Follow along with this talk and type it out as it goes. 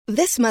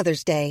This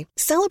Mother's Day,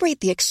 celebrate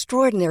the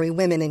extraordinary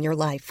women in your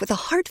life with a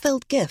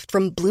heartfelt gift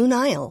from Blue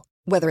Nile.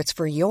 Whether it's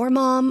for your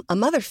mom, a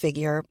mother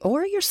figure,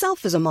 or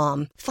yourself as a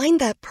mom, find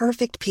that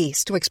perfect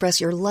piece to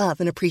express your love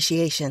and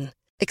appreciation.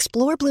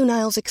 Explore Blue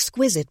Nile's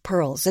exquisite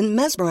pearls and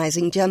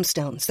mesmerizing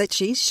gemstones that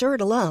she's sure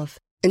to love.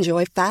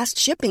 Enjoy fast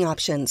shipping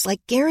options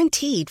like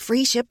guaranteed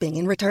free shipping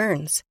and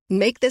returns.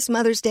 Make this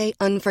Mother's Day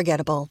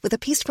unforgettable with a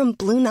piece from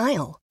Blue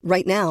Nile.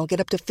 Right now, get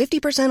up to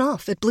 50%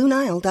 off at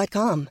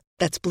BlueNile.com.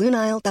 That's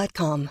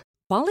BlueNile.com.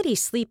 Quality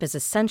sleep is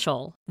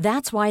essential.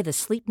 That's why the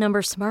Sleep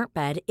Number Smart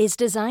Bed is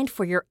designed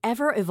for your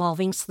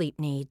ever-evolving sleep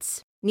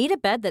needs. Need a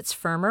bed that's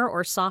firmer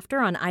or softer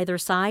on either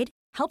side?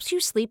 Helps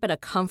you sleep at a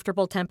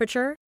comfortable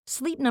temperature?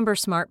 Sleep Number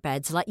Smart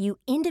Beds let you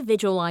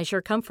individualize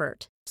your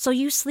comfort, so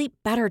you sleep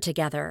better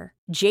together.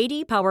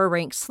 J.D. Power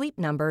ranks Sleep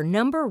Number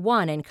number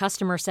 1 in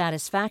customer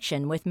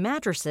satisfaction with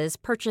mattresses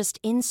purchased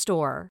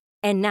in-store.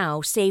 And now,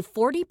 save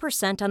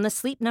 40% on the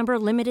Sleep Number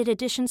Limited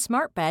Edition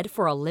Smart Bed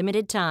for a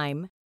limited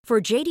time.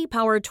 For J.D.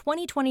 Power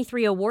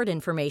 2023 award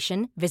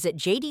information, visit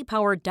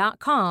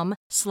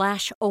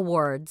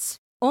jdpower.com/awards.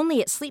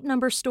 Only at Sleep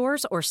Number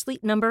stores or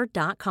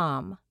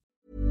sleepnumber.com.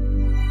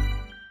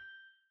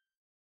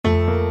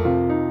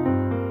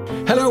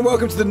 Hello and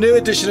welcome to the new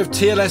edition of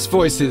TLS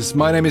Voices.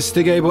 My name is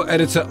Stig Abel,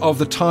 editor of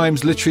the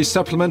Times Literary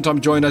Supplement. I'm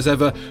joined as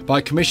ever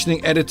by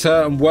commissioning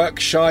editor and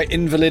work-shy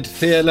invalid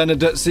Thea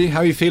Lenarduzzi.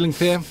 How are you feeling,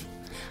 Thea?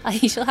 I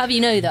shall have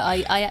you know that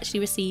I actually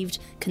received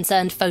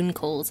concerned phone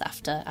calls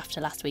after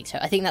last week's show.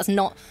 I think that's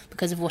not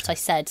because of what I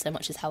said so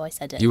much as how I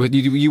said it.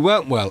 You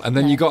weren't well, and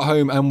then you got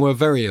home and were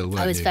very ill, weren't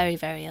you? I was very,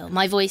 very ill.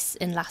 My voice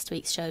in last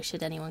week's show,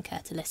 should anyone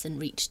care to listen,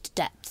 reached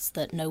depths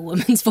that no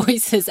woman's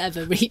voice has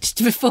ever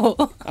reached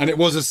before. And it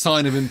was a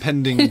sign of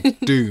impending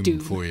doom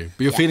for you.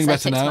 But you're feeling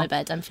better now? My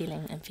bed. I'm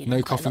feeling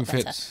no quite coughing a lot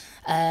fits?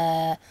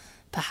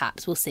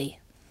 Perhaps. We'll see.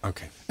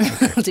 Okay.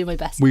 I'll do my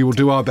best. We will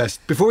do our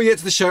best. Before we get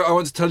to the show, I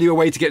want to tell you a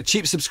way to get a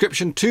cheap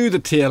subscription to the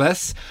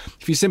TLS.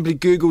 If you simply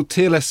Google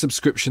TLS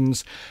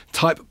subscriptions,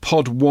 type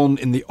pod1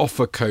 in the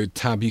offer code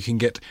tab, you can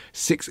get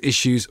 6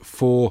 issues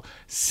for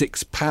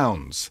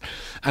 £6.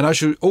 And I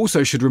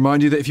should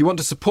remind you that if you want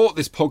to support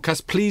this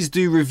podcast, please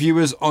do review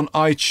us on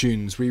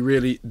iTunes. We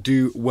really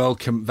do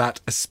welcome that,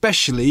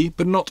 especially,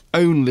 but not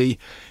only,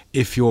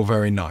 if you're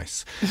very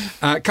nice.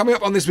 Coming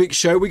up on this week's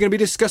show, we're going to be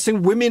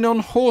discussing women on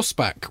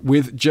horseback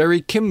with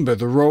Jerry Kimber,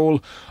 the role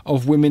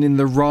of women in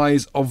the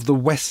rise of the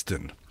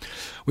Western.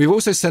 We've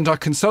also sent our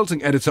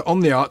consulting editor on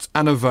the arts,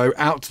 Anna Vo,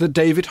 out to the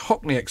David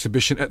Hockney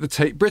exhibition at the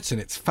Tate Britain.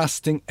 It's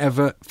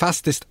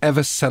fastest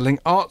ever selling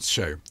arts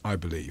show, I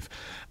believe.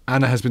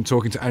 Anna has been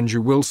talking to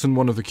Andrew Wilson,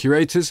 one of the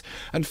curators,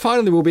 and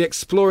finally we'll be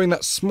exploring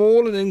that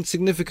small and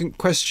insignificant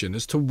question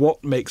as to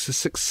what makes a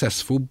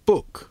successful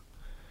book.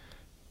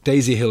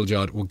 Daisy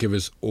Hildyard will give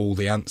us all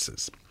the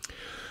answers.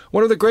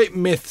 One of the great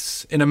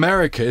myths in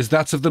America is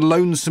that of the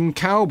lonesome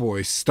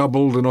cowboy,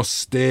 stubbled and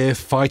austere,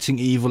 fighting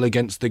evil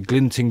against the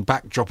glinting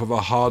backdrop of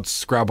a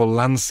hard-scrabble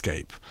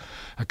landscape,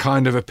 a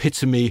kind of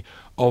epitome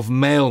of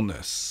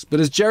maleness. But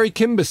as Jerry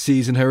Kimber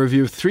sees in her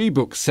review of 3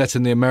 books set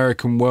in the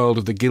American world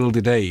of the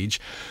Gilded Age,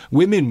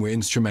 women were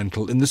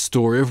instrumental in the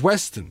story of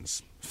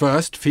Westerns.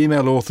 First,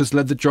 female authors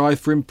led the drive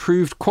for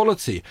improved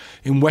quality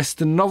in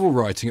Western novel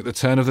writing at the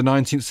turn of the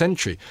 19th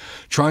century,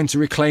 trying to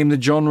reclaim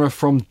the genre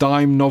from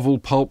dime novel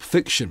pulp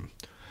fiction.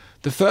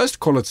 The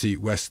first quality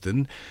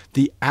Western,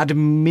 The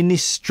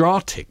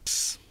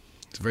Administratics,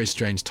 it's a very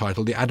strange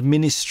title, The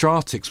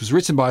Administratics, was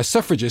written by a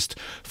suffragist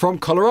from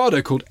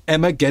Colorado called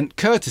Emma Ghent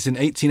Curtis in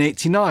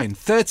 1889,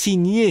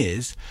 13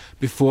 years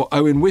before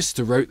Owen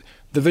Wister wrote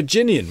The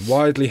Virginian,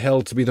 widely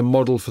held to be the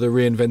model for the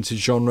reinvented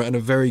genre and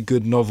a very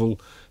good novel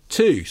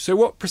too. So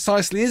what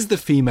precisely is the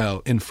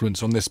female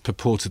influence on this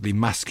purportedly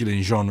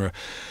masculine genre?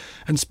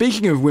 And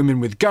speaking of women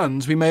with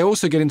guns, we may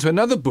also get into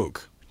another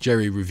book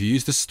Jerry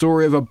reviews, the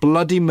story of a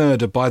bloody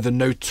murder by the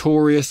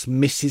notorious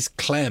Mrs.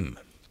 Clem.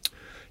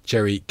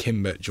 Jerry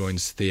Kimber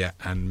joins Thea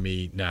and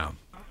me now.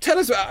 Tell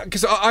us,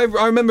 because I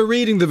remember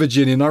reading The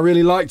Virginian, I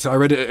really liked it, I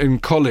read it in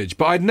college,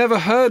 but I'd never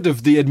heard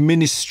of The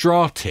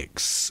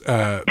Administratics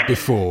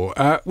before.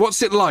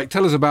 What's it like?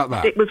 Tell us about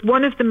that. It was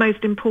one of the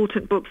most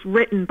important books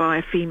written by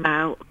a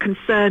female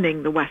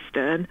concerning the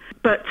Western,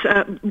 but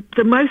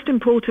the most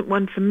important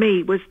one for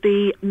me was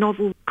the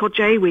novel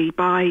Cojewi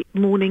by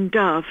Mourning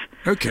Dove.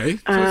 Okay,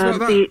 tell us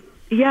about that.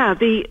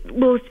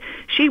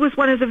 She was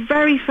one of the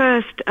very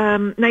first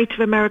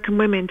Native American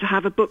women to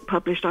have a book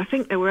published. I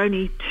think there were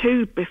only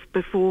 2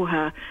 before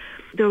her.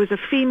 There was a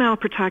female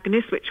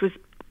protagonist, which was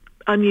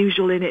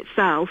unusual in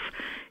itself.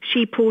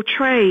 She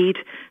portrayed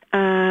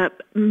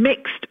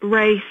mixed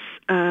race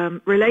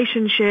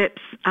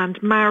relationships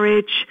and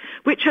marriage,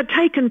 which had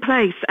taken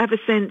place ever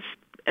since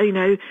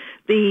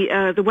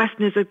the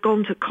Westerners had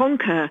gone to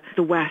conquer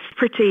the West.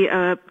 Pretty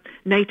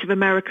Native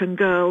American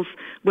girls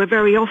were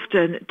very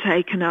often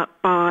taken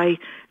up by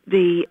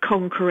the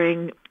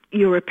conquering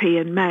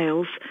European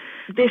males.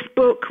 This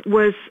book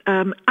was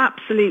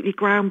absolutely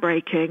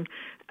groundbreaking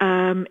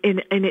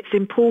in its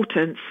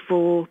importance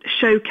for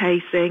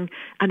showcasing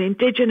an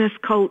indigenous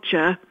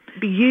culture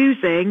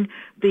using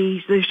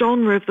the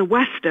genre of the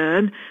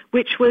Western,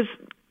 which was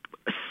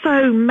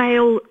so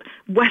male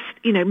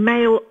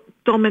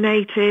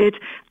dominated,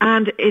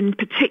 and in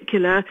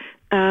particular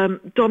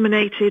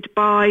dominated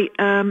by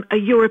a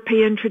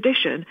European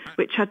tradition,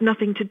 which had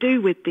nothing to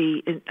do with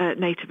the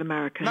Native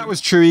Americans. That was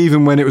true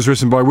even when it was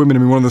written by women. I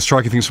mean, one of the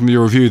striking things from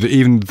your review, that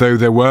even though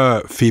there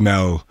were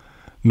female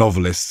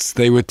novelists,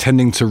 they were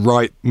tending to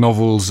write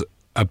novels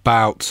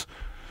about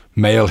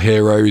male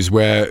heroes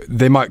where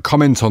they might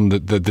comment on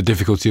the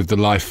difficulty of the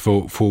life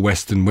for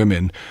Western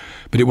women,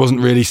 but it wasn't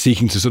really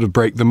seeking to sort of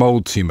break the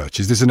mould too much.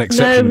 Is this an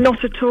exception? No,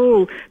 not at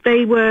all.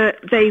 They were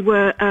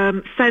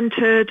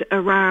centred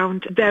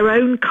around their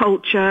own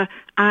culture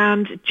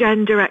and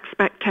gender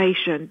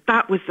expectation.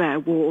 That was their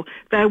war.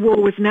 Their war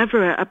was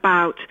never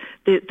about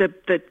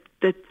the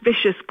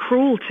vicious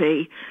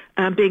cruelty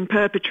being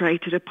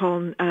perpetrated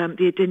upon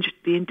the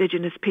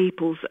indigenous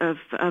peoples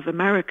of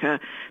America.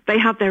 They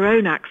had their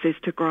own axes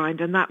to grind,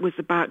 and that was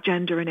about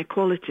gender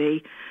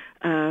inequality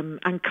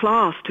and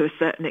class to a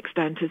certain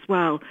extent as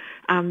well.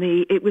 And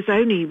it was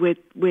only with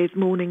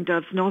Mourning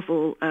Dove's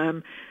novel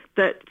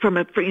that, from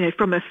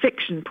a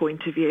fiction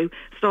point of view,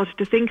 started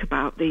to think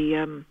about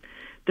the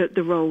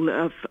role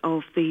of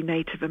the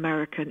Native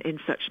American in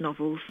such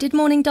novels. Did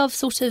Mourning Dove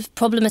sort of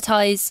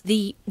problematise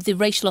the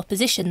racial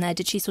opposition there?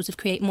 Did she sort of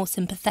create more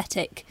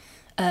sympathetic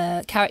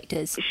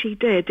characters? She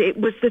did. It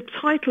was, the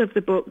title of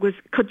the book was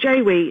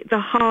Kojewi,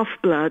 the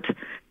Half-Blood.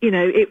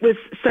 It was,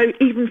 so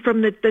even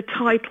from the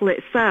title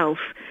itself,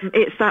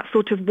 it's that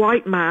sort of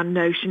white man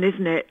notion,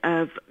 isn't it?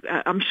 Of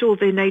I'm sure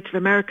the Native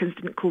Americans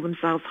didn't call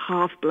themselves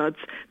half-bloods.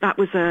 That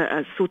was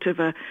a sort of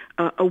a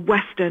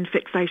Western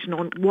fixation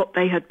on what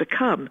they had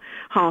become,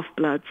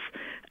 half-bloods.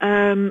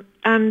 It's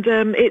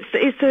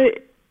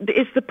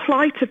the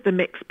plight of the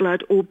mixed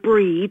blood, or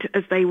breed,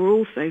 as they were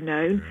also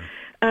known,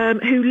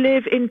 who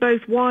live in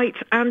both white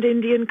and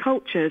Indian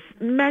cultures.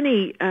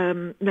 Many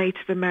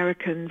Native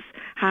Americans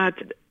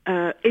had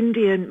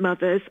Indian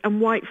mothers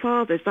and white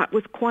fathers. That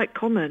was quite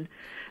common.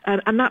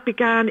 And that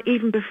began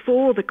even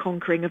before the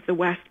conquering of the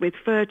West, with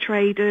fur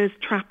traders,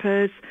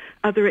 trappers,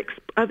 other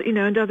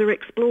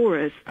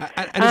explorers.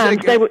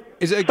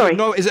 Is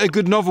it a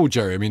good novel,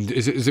 Joe? I mean,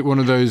 is it one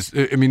of those?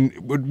 I mean,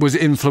 was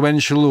it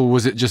influential, or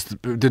was it just?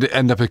 Did it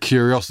end up a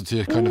curiosity,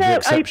 a kind of the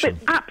exception?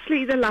 But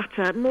absolutely the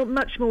latter.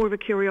 Much more of a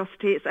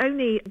curiosity. It's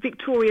only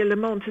Victoria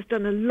Lamont has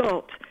done a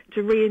lot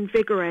to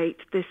reinvigorate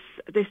this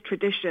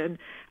tradition,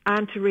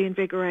 and to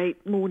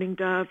reinvigorate Mourning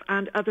Dove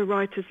and other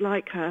writers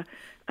like her,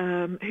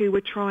 who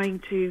were trying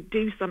to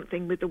do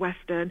something with the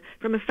Western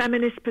from a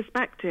feminist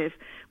perspective,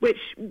 which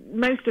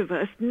most of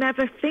us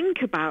never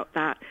think about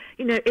that.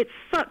 It's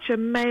such a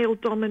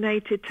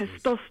male-dominated,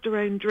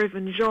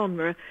 testosterone-driven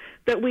genre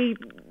that we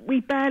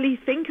barely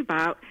think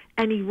about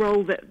any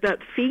role that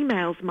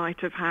females might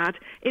have had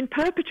in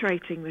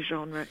perpetrating the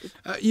genre.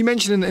 You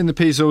mentioned in the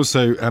piece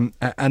also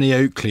Annie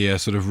Oakley, a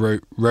sort of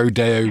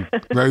rodeo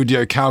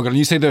cowgirl, and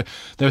you say that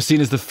they were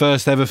seen as the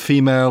first ever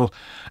female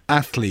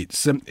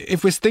athletes.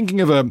 If we're thinking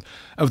of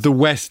the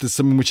West as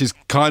something which is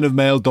kind of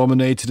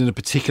male-dominated in a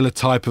particular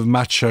type of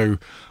macho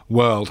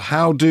world,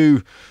 how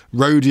do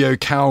rodeo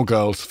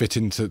cowgirls fit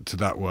into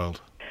that world?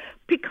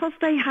 Because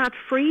they had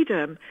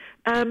freedom.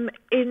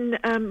 In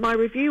my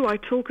review, I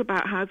talk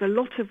about how a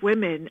lot of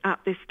women at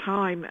this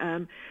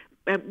time,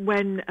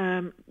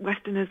 when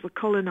Westerners were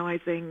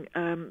colonising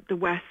the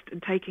West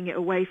and taking it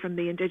away from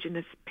the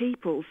indigenous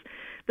peoples,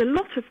 the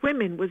lot of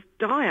women was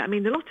dire. I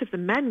mean, the lot of the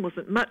men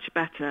wasn't much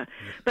better,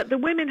 but the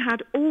women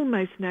had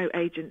almost no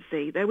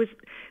agency.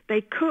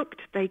 They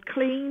cooked, they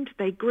cleaned,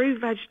 they grew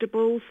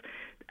vegetables.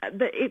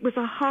 It was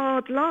a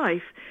hard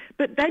life.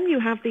 But then you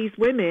have these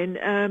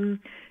women,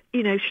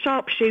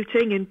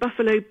 sharpshooting in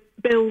Buffalo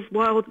Bill's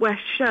Wild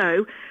West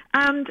show,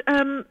 and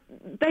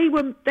they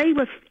were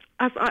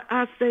as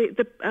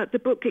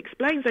the book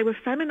explains, they were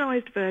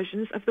feminized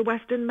versions of the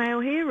Western male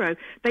hero.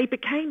 They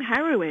became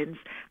heroines,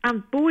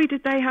 and boy,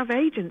 did they have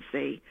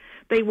agency.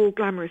 They wore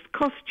glamorous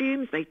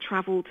costumes. They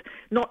travelled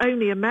not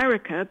only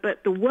America,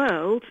 but the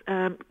world,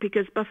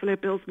 because Buffalo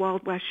Bill's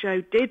Wild West show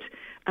did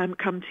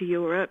come to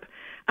Europe,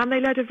 and they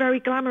led a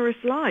very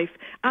glamorous life.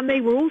 And they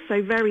were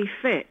also very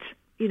fit.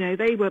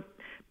 They were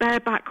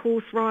bareback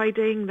horse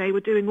riding. They were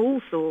doing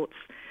all sorts.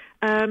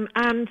 And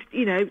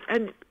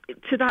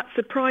to that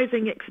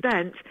surprising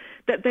extent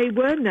that they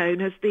were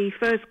known as the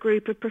first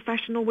group of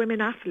professional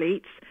women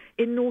athletes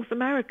in North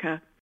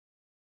America.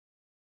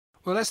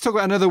 Well, let's talk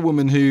about another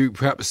woman who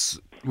perhaps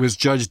was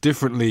judged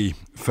differently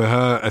for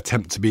her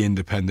attempt to be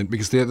independent,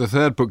 because the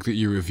third book that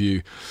you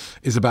review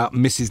is about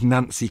Mrs.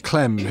 Nancy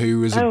Clem, who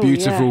was a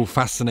beautiful,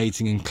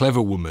 fascinating and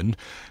clever woman,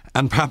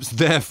 and perhaps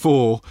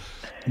therefore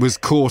was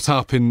caught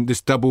up in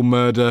this double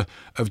murder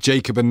of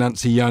Jacob and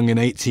Nancy Young in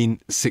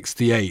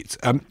 1868.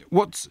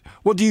 What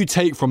do you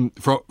take from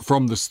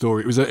the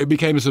story? It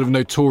became a sort of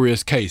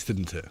notorious case,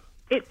 didn't it?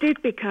 It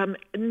did become,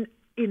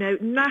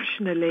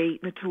 nationally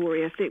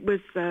notorious. It was,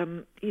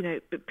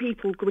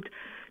 people would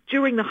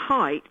during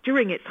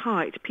its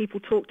height, people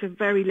talked of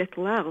very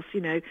little else,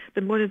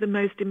 than one of the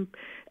most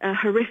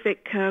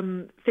horrific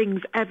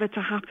things ever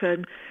to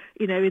happen,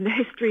 in the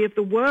history of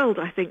the world.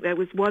 I think there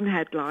was one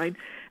headline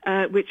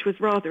which was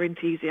rather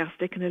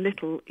enthusiastic and a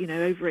little,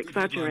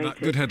 over-exaggerated.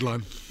 Good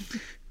headline.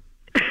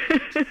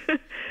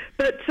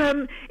 But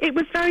it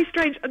was very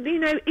strange.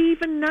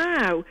 Even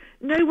now,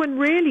 no one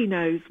really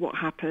knows what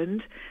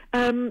happened.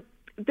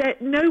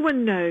 That no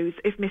one knows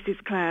if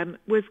Mrs. Clem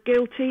was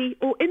guilty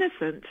or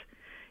innocent.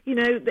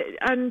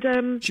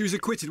 And she was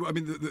acquitted. I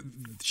mean,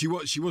 she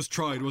was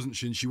tried, wasn't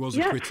she? And she was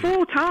acquitted.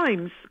 4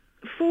 times.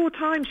 4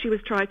 times she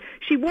was tried.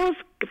 She was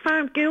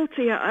found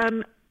guilty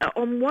on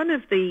one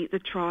of the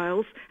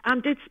trials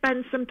and did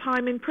spend some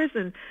time in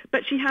prison.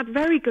 But she had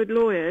very good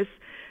lawyers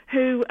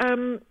who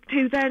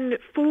then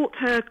fought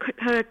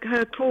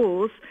her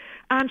cause,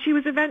 and she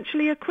was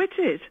eventually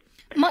acquitted.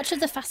 Much of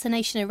the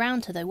fascination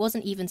around her, though,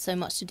 wasn't even so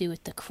much to do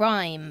with the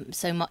crime,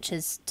 so much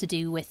as to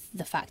do with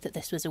the fact that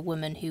this was a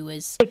woman who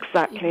was...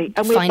 Exactly.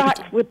 And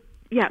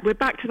we're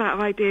back to that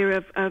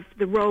idea of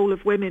the role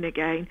of women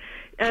again.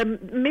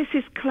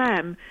 Mrs.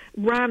 Clem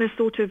ran a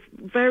sort of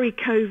very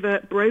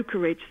covert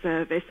brokerage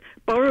service,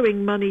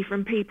 borrowing money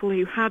from people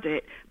who had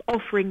it,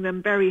 offering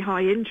them very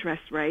high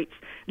interest rates,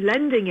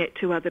 lending it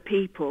to other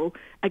people,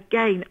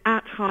 again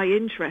at high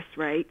interest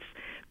rates.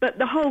 But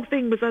the whole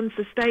thing was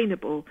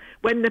unsustainable.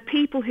 When the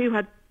people who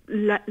had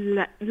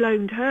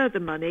loaned her the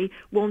money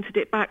wanted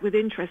it back with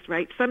interest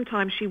rates,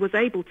 sometimes she was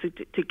able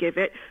to give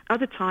it,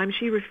 other times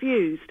she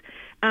refused.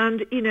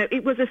 And,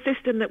 it was a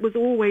system that was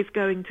always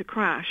going to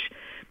crash.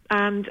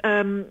 And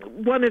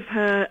one of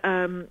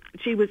her,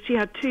 she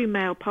had 2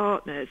 male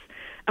partners.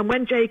 And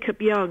when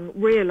Jacob Young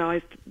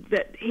realised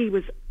that he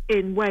was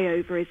in way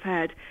over his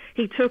head,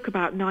 he took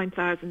about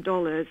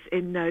 $9,000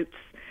 in notes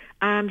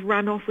and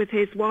ran off with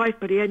his wife,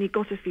 but he only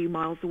got a few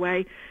miles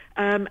away.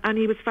 And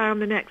he was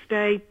found the next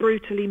day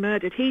brutally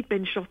murdered. He'd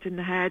been shot in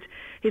the head.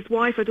 His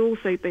wife had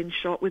also been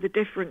shot with a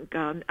different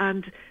gun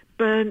and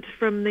burnt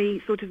from the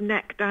sort of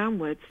neck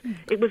downwards.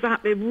 It was a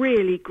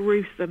really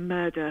gruesome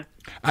murder.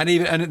 And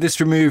at this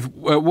remove,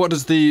 what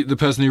does the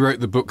person who wrote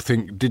the book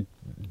think?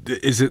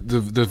 Is it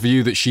the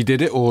view that she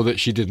did it or that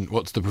she didn't?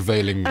 What's the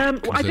prevailing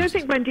consensus? I don't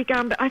think Wendy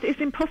Gambit... It's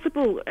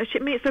impossible.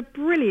 It's a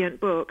brilliant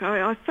book.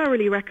 I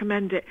thoroughly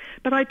recommend it.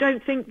 But I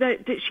don't think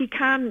that she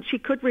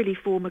could really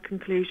form a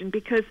conclusion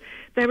because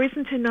there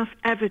isn't enough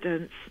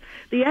evidence.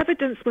 The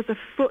evidence was a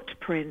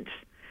footprint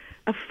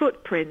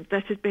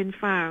that had been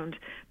found,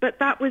 but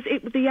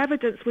the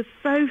evidence was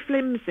so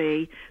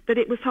flimsy that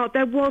it was hard.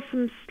 There was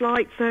some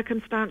slight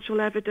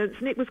circumstantial evidence,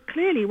 and it was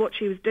clearly what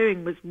she was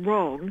doing was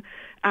wrong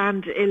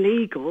and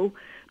illegal,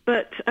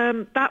 but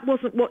that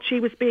wasn't what she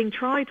was being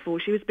tried for.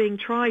 She was being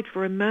tried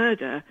for a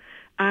murder,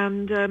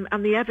 and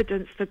the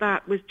evidence for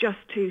that was just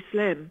too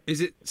slim. Is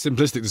it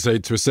simplistic to say,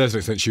 to a certain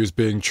extent, she was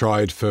being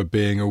tried for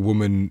being a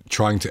woman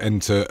trying to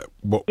enter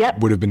what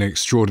would have been an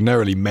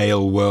extraordinarily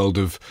male world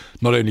of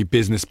not only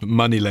business but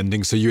money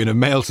lending? So you're in a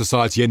male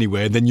society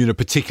anyway, and then you're in a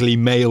particularly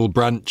male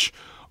branch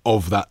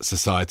of that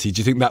society.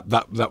 Do you think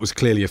that was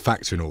clearly a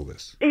factor in all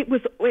this? It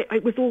was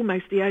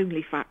almost the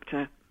only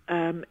factor.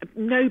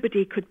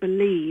 Nobody could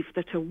believe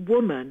that a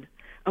woman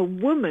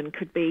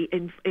could be,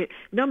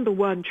 number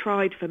one,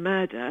 tried for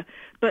murder,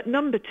 but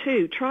number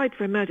two, tried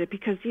for murder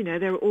because,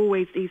 there are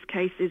always these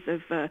cases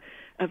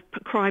of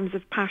crimes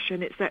of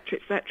passion,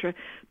 etc.,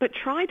 but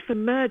tried for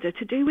murder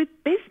to do with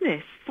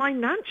business,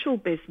 financial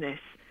business.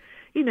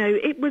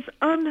 It was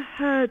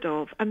unheard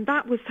of, and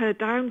that was her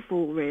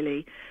downfall,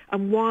 really,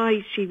 and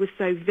why she was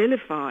so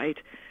vilified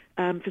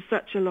for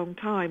such a long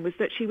time, was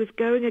that she was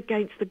going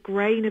against the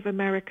grain of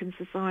American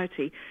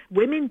society.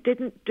 Women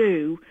didn't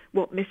do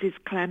what Mrs.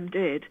 Clem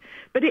did,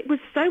 but it was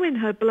so in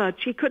her blood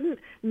she couldn't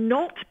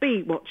not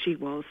be what she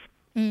was.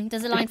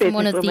 There's a line from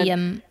one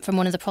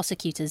of the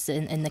prosecutors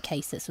in the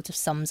case that sort of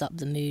sums up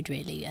the mood,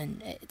 really,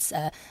 and it's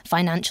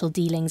financial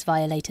dealings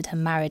violated her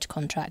marriage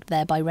contract,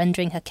 thereby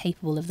rendering her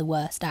capable of the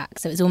worst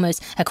acts. So it's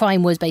almost, her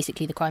crime was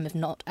basically the crime of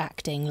not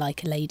acting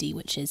like a lady,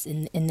 which is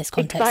in this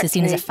context is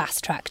seen as a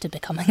fast track to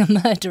becoming a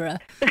murderer.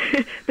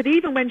 But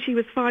even when she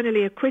was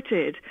finally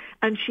acquitted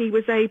and she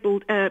was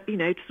able, to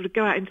sort of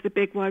go out into the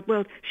big wide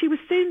world, she was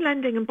soon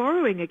lending and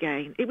borrowing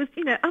again. It was,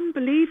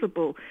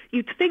 unbelievable.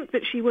 You'd think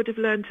that she would have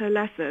learned her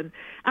lesson.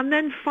 And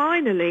then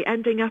finally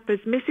ending up as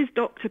Mrs.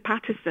 Dr.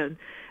 Patterson,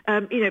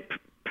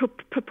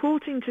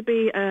 purporting to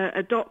be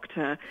a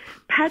doctor,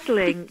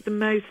 peddling the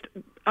most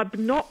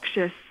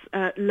obnoxious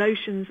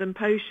lotions and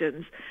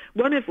potions,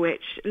 one of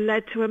which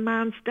led to a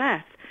man's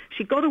death.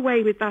 She got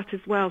away with that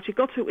as well.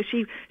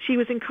 She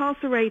was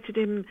incarcerated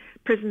in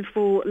prison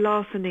for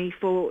larceny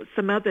for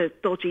some other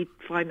dodgy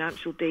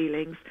financial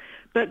dealings,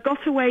 but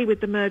got away with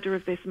the murder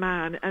of this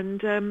man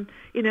and and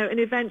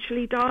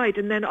eventually died.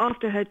 And then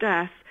after her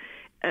death,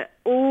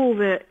 all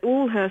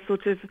her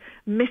sort of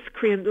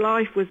miscreant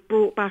life was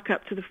brought back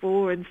up to the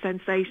fore and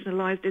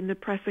sensationalised in the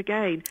press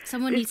again.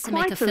 Someone needs to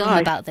make a film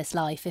about this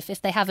life.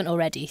 If they haven't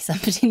already,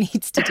 somebody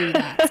needs to do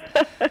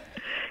that.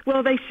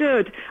 Well, they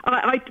should.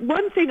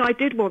 One thing I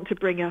did want to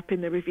bring up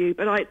in the review,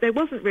 but there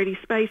wasn't really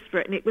space for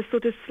it, and it was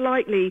sort of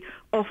slightly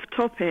off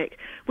topic,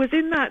 was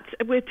in that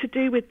to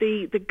do with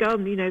the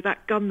gun,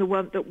 that gun, the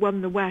one that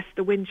won the West,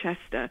 the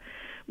Winchester,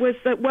 was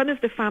that one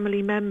of the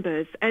family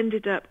members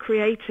ended up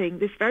creating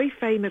this very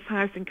famous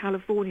house in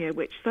California,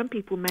 which some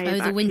people may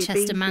have the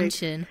Winchester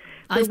Mansion.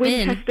 You've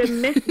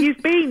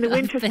been the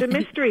Winchester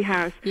Mystery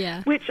House,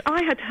 yeah. Which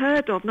I had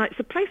heard of. Now, it's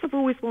a place I've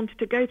always wanted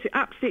to go to.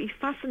 Absolutely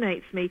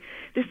fascinates me.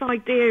 This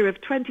idea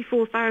of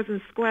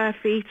 24,000 square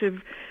feet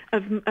of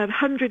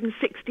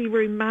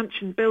 160-room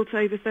mansion built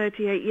over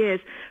 38 years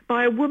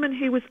by a woman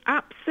who was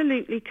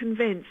absolutely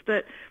convinced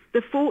that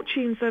the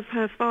fortunes of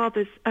her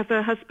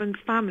husband's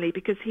family,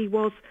 because he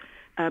was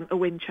a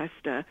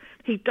Winchester,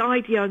 he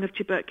died young of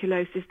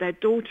tuberculosis. Their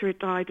daughter had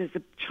died as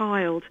a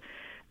child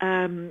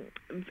of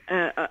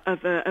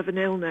an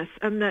illness,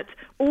 and that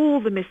all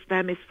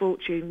their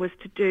misfortune was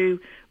to do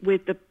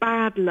with the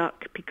bad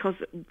luck, because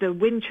the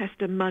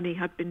Winchester money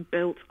had been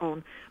built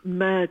on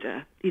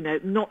murder,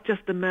 not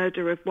just the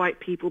murder of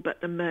white people,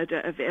 but the murder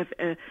of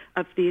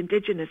the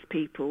indigenous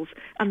peoples,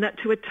 and that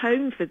to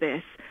atone for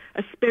this,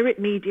 a spirit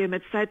medium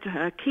had said to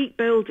her, keep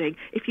building.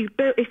 If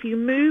you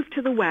move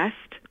to the West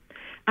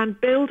and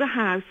build a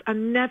house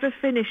and never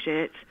finish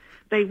it,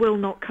 they will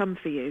not come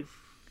for you.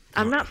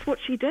 And that's what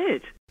she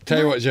did. Tell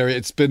you what, Geri,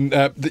 it's been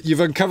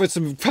you've uncovered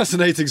some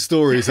fascinating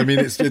stories. I mean,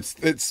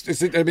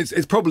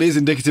 it probably is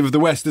indicative of the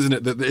West, isn't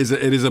it? That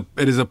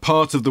it is a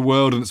part of the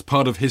world, and it's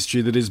part of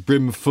history that is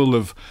brimful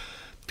of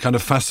kind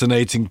of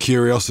fascinating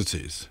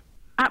curiosities.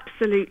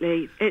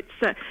 Absolutely. It's,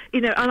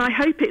 and I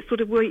hope it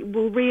sort of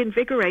will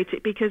reinvigorate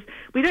it, because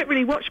we don't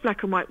really watch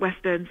black and white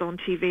Westerns on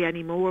TV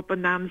anymore, or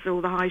Bonanza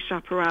or The High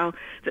Chaparral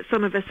that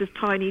some of us as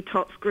tiny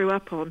tots grew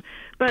up on.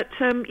 But,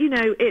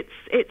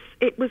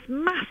 it was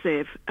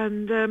massive.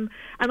 And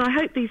I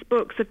hope these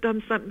books have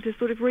done something to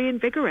sort of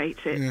reinvigorate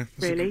it,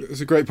 really.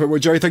 That's a great point. Well,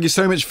 Geri, thank you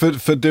so much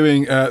for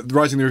doing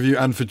writing the review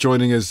and for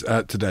joining us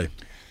today.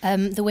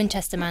 The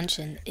Winchester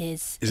Mansion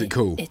is... Is it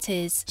cool? It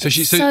is.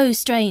 It's so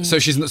strange. So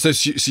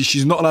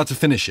she's not allowed to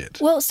finish it?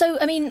 Well, so,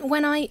 I mean,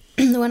 when I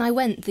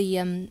went,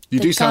 the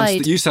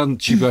You sound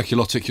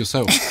tuberculotic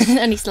yourself.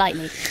 Only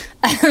slightly.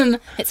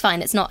 It's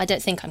fine. It's not... I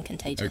don't think I'm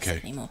contagious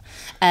anymore.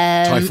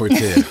 Typhoid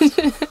tear.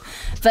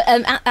 But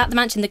at the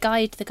mansion, the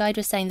guide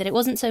was saying that it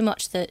wasn't so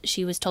much that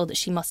she was told that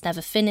she must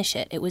never finish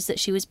it. It was that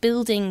she was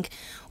building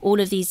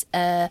all of these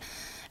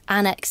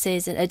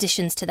annexes and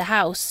additions to the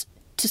house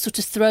to sort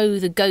of throw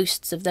the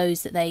ghosts of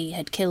those that they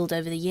had killed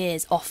over the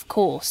years off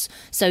course.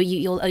 So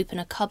you'll open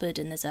a cupboard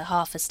and there's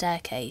half a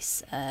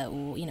staircase,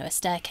 or a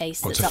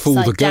staircase that's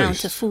upside down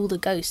to fool the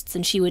ghosts.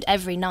 And she would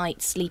every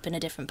night sleep in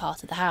a different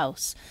part of the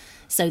house,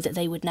 so that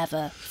they would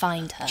never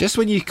find her. Just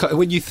when you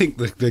think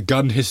the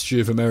gun history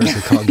of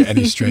America can't get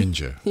any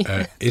stranger,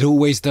 it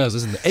always does,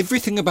 doesn't it?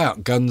 Everything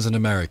about guns in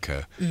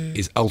America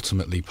is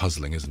ultimately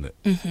puzzling, isn't it?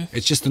 Mm-hmm.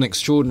 It's just an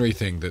extraordinary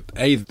thing that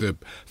the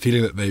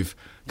feeling that they've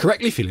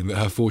correctly feeling that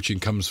her fortune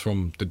comes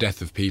from the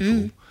death of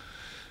people.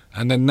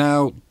 And then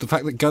now the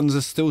fact that guns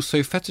are still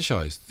so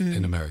fetishised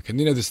in America. And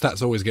the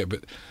stats always get,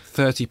 but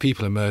 30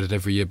 people are murdered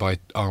every year by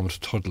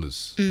armed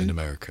toddlers in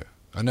America.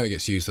 I know it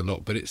gets used a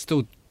lot, but it's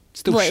still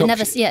it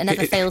never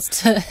fails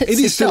to. It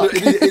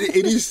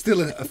is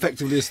still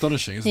effectively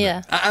astonishing, isn't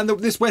it? And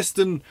this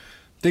Western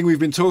thing we've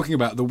been talking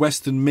about, the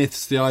Western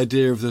myths, the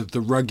idea of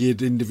the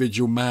rugged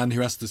individual man who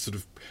has to sort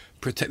of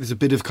protect. There's a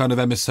bit of kind of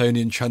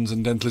Emersonian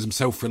transcendentalism,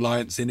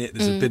 self-reliance in it.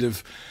 There's a bit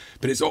of,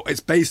 but it's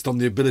based on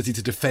the ability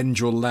to defend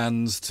your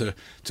lands, to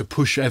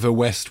push ever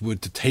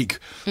westward, to take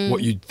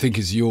what you think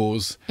is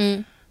yours.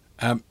 And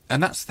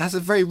that's a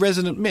very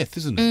resonant myth,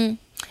 isn't it?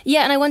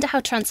 Yeah, and I wonder how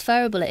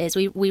transferable it is.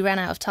 We ran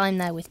out of time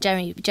there with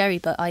Geri,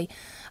 but I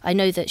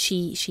know that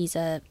she's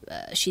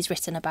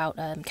written about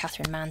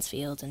Catherine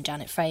Mansfield and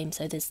Janet Frame,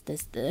 so there's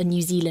a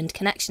New Zealand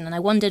connection, and I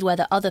wondered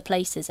whether other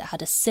places that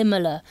had a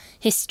similar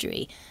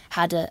history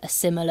had a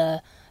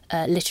similar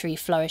literary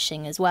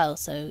flourishing as well.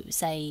 So,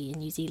 say in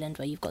New Zealand,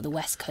 where you've got the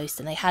West Coast,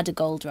 and they had a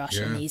gold rush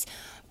and these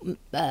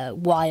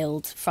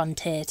wild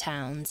frontier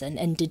towns and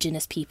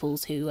indigenous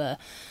peoples who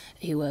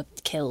were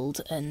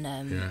killed, and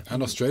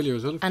Australia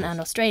as well, and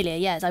Australia,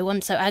 yes. I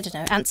don't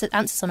know,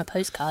 answers on a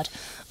postcard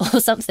or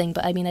something.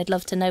 But I mean, I'd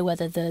love to know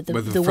whether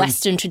the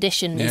Western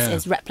tradition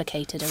is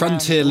replicated.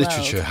 Frontier around the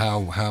literature,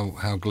 world.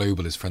 how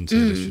global is frontier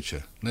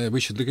literature? Yeah,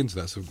 we should look into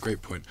that. That's a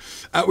great point.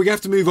 We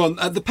have to move on.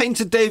 The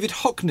painter David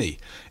Hockney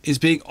is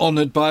being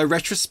honoured by a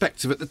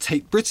retrospective at the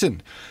Tate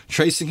Britain,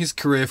 tracing his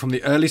career from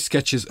the early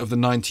sketches of the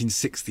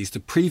 1960s to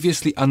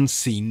previously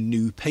unseen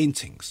new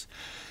paintings.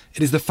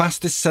 It is the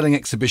fastest-selling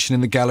exhibition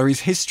in the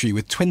gallery's history,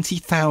 with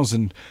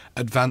 20,000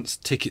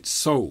 advanced tickets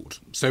sold.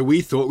 So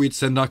we thought we'd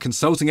send our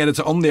consulting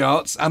editor on the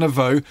arts, Anna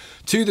Vo,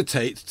 to the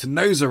Tate to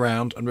nose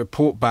around and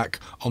report back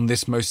on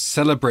this most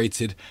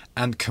celebrated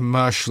and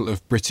commercial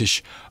of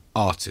British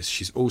artist.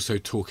 She's also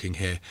talking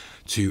here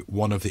to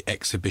one of the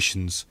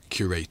exhibition's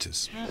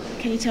curators.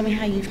 Can you tell me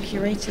how you've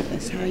curated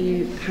this? How are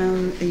you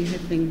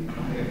hoping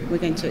we're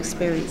going to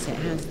experience it?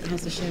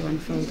 How's the show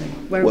unfolding?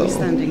 Where are we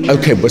standing now?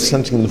 Okay, we're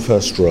standing in the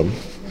first room,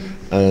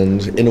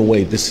 and in a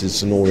way this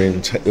is a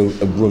room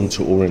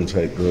to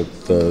orientate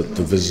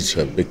the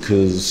visitor,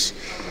 because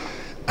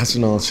as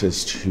an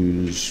artist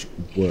who's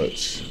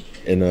worked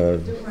in a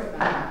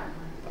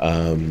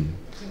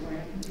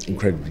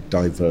incredibly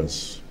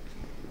diverse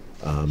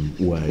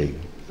way,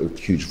 a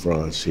huge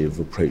variety of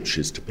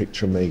approaches to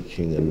picture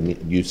making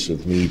and use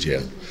of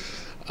media,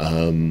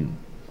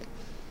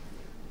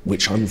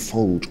 which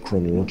unfold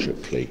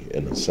chronologically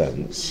in a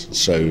sense.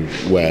 So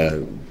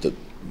where the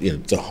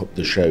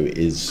show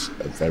is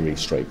a very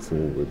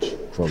straightforward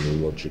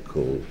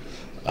chronological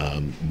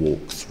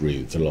walk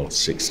through the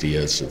last 60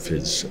 years of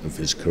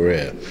his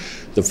career.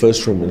 The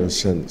first room, in a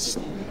sense,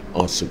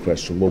 asks the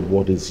question: well,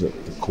 what is at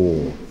the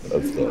core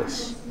of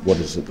this? What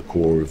is at the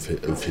core of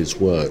his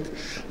work?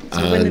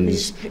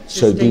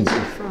 So these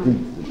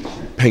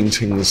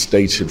paintings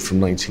dated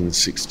from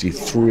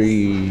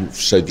 1963,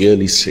 so the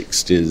early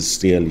 60s,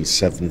 the early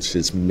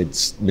 70s, mid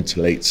to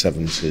late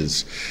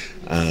 70s,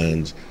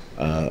 and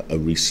a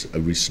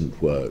recent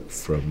work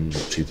from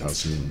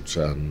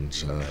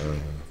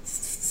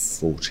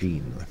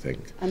 2014, I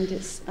think. And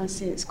I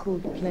see it's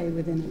called Play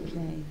Within a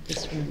Play,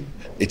 this room.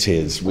 It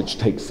is, which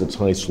takes the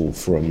title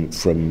from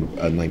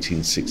a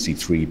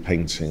 1963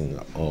 painting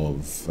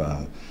of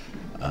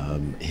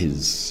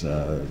his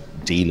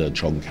dealer,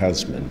 John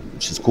Casmin,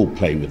 which is called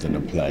Play Within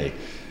a Play.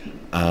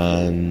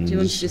 And do you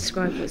want to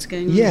describe what's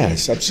going on?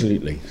 Yes,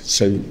 absolutely.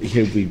 So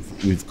here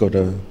we've got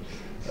an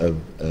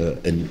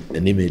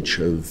image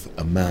of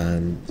a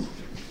man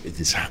with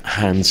his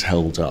hands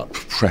held up,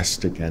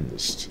 pressed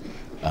against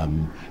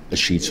a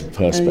sheet of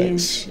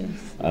perspex,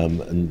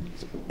 and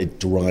it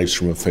derives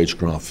from a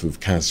photograph of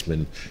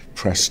Casmin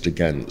pressed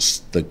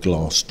against the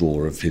glass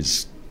door of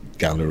his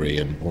gallery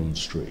in Bond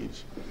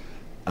Street.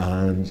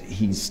 And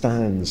he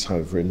stands,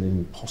 however, in an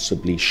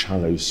impossibly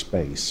shallow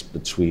space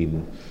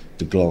between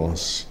the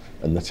glass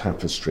and the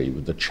tapestry,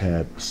 with the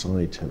chair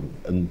beside him,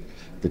 and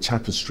the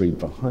tapestry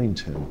behind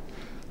him,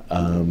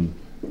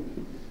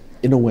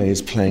 in a way,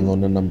 is playing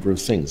on a number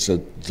of things.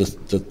 So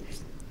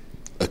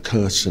a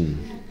curtain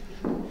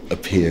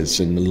appears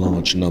in a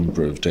large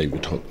number of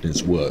David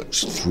Hockney's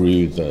works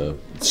through the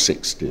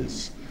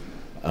 60s,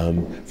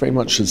 very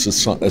much as a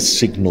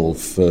signal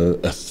for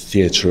a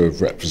theatre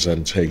of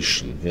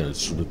representation,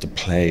 sort of the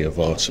play of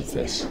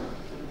artifice.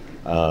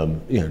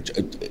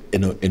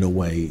 In a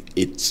way,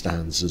 it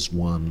stands as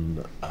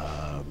one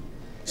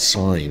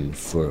sign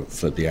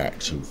for the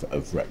act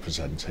of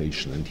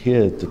representation. And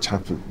here,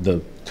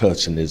 the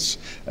curtain is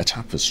a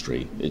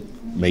tapestry. It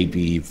may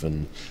be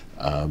even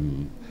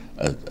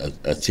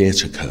a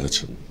theatre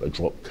curtain, a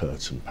drop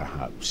curtain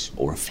perhaps,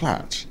 or a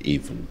flat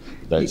even,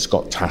 though it's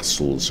got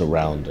tassels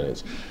around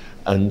it.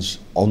 And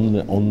on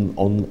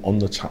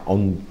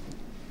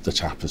the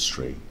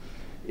tapestry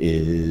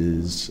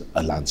is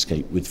a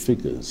landscape with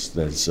figures.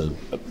 There's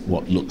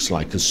what looks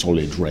like a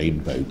solid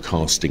rainbow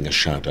casting a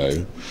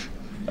shadow,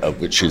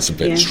 which is a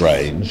bit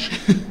strange,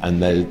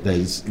 and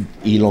there's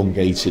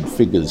elongated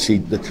figures.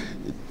 Through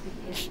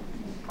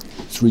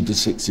the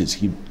 60s,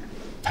 he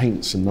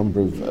paints a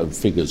number of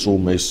figures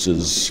almost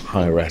as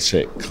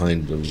hieratic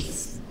kind of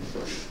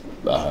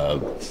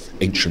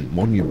ancient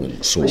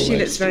monuments. Well, she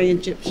looks very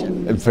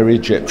Egyptian. Very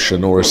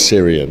Egyptian or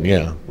Assyrian,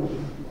 yeah.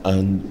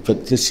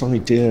 But this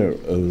idea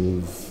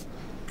of,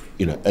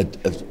 a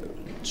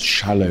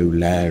shallow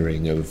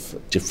layering of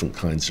different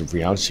kinds of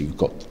reality. You've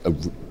got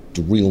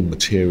the real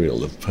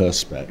material of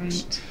perspex.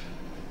 Right.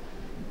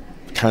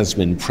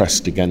 Casmin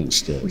pressed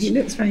against it. Well, he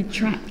looks very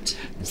trapped.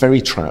 Very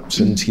trapped,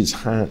 and his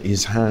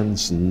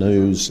hands and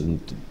nose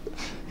and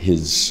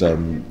his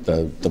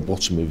the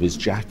bottom of his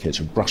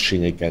jacket are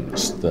brushing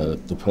against the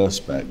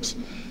perspex,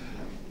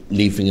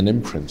 leaving an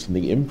imprint. And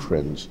the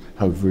imprint,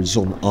 however, is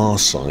on our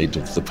side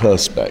of the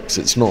perspex.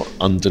 It's not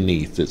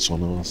underneath; it's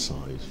on our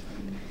side.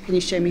 Can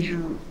you show me how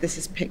this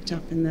is picked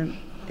up in the?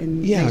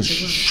 Yeah,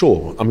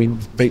 sure. I mean,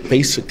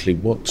 basically,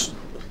 what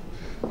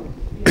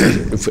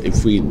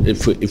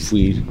if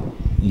we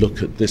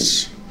look at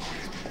this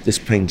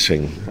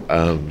painting,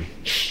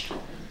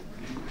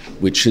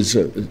 which is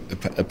a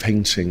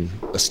painting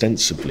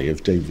ostensibly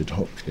of David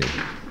Hockney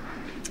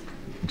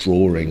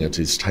drawing at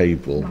his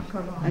table.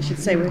 I should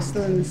say we're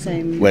still in the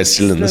same. We're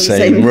still in the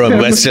same room.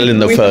 We're still in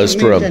the first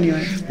room.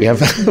 Anyway.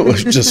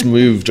 We've just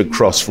moved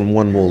across from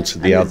one wall to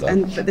the other.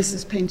 But this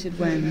is painted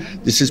when?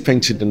 This is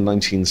painted in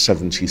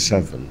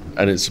 1977,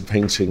 and it's a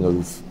painting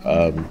of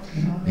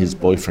his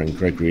boyfriend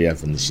Gregory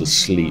Evans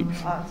asleep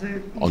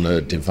on a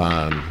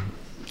divan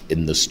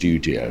in the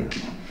studio,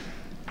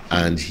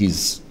 and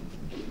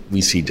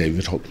we see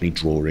David Hockney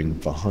drawing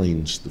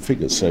behind the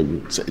figure. So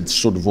it's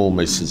sort of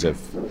almost as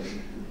if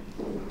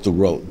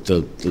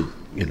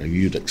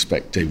you'd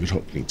expect David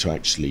Hockney to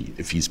actually,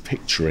 if he's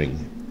picturing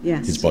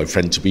his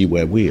boyfriend, to be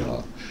where we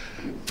are,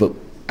 but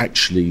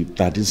actually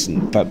that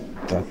isn't that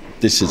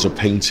this is a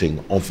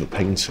painting of a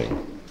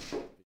painting.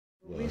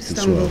 We've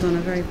stumbled on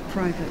a very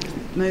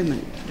private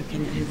moment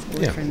looking at his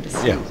boyfriend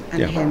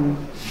and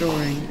him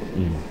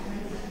drawing.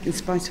 In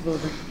spite of all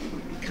the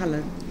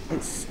colour,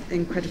 it's an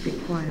incredibly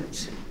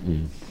quiet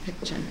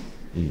picture.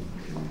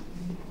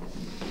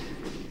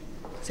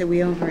 So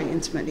we are very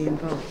intimately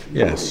involved.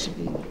 Yes.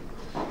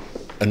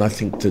 And I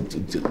think that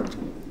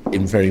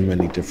in very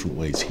many different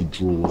ways he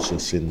draws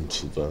us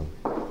into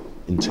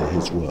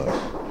his work.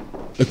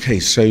 Okay,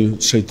 so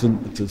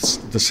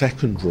the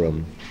second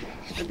room.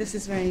 But this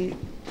is very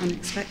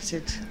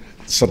unexpected.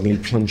 Suddenly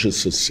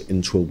plunges us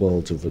into a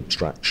world of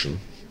abstraction.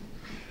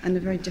 And a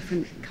very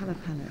different colour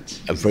palette.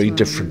 A very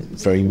different,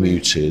 very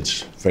muted,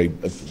 very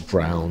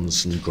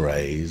browns and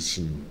greys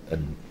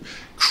and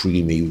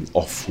creamy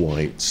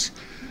off-whites,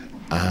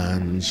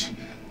 and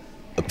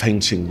a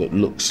painting that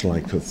looks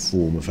like a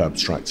form of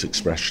abstract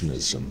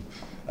expressionism,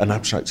 an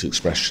abstract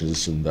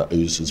expressionism that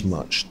owes as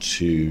much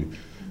to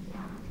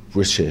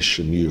British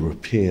and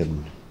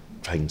European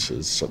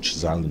painters such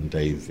as Alan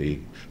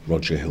Davey,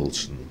 Roger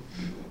Hilton,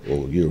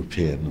 or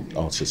European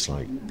artists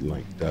like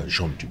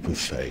Jean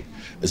Dubuffet,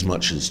 as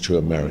much as to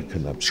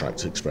American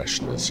abstract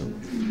expressionism.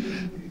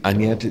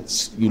 And yet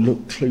you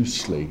look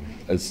closely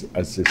as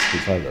this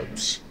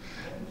develops,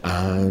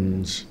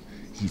 and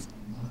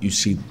you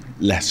see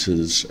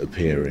letters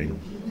appearing,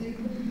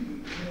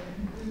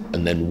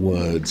 and then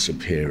words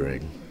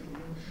appearing.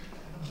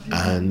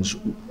 And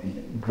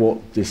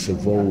what this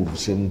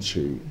evolves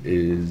into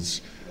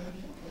is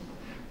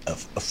a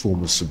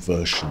form of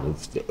subversion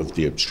of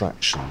the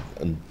abstraction,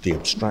 and the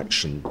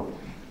abstraction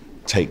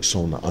takes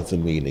on other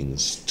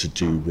meanings to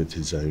do with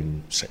his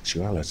own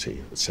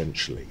sexuality,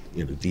 essentially.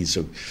 These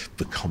have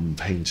become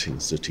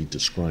paintings that he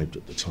described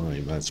at the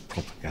time as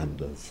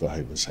propaganda for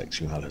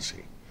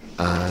homosexuality.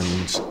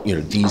 And,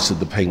 these are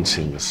the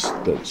paintings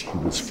that he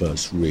was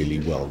first really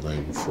well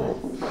known for.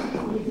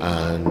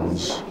 And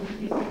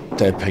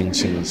their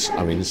paintings,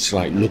 it's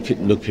like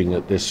looking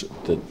at this,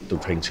 the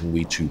painting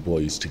We Two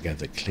Boys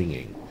Together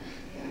Clinging,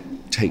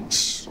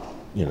 takes,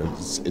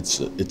 it's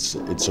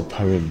a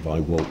poem by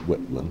Walt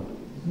Whitman.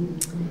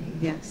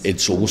 Yes.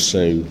 It's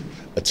also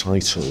a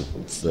title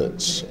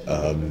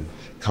that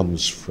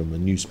comes from a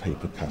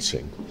newspaper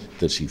cutting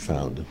that he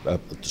found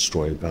about the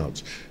story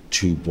about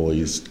two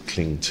boys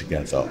cling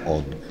together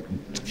on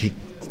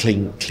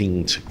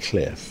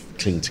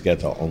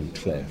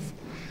cliff,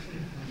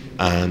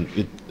 and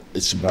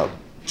it's about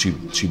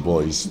two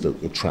boys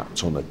that were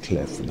trapped on a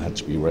cliff and had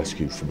to be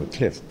rescued from a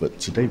cliff. But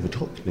to David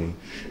Hockney,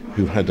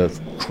 who had a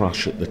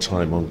crush at the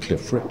time on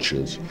Cliff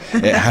Richard,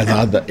 it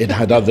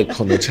had other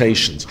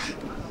connotations.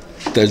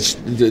 There's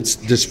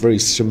this very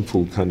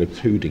simple kind of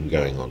coding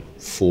going on,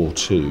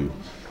 4-2,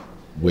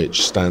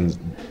 which stands.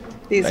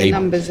 These are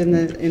numbers in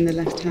the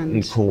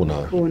left-hand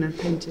corner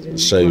painted in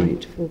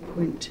white.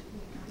 4.2.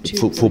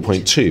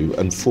 4.2,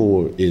 and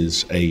 4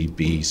 is A,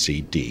 B,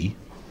 C, D,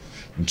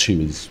 and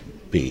 2 is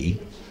B.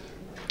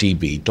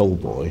 DB,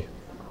 Dollboy,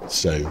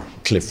 so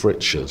Cliff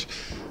Richard,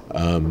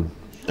 and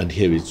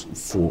here is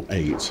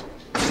 4.8,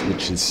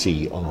 which is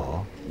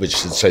CR,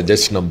 so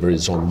this number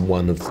is on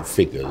one of the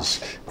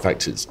figures. In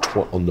fact, it's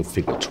on the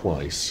figure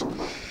twice,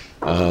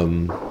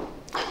 and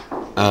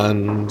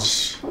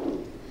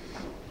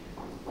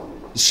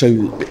so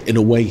in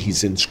a way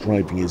he's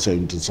inscribing his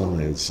own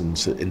desires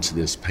into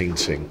this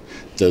painting.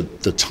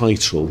 The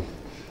title,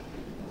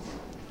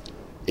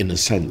 in a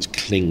sense,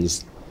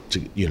 clings to,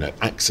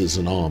 acts as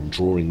an arm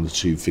drawing the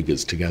two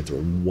figures together,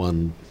 and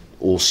one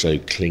also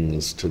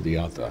clings to the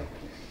other.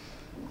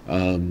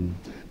 And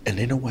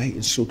in a way,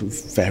 it's sort of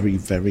very,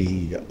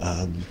 very,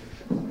 I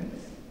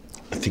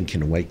think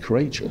in a way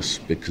courageous,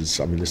 because,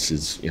 this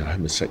is,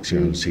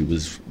 homosexuality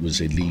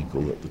was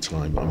illegal at the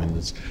time.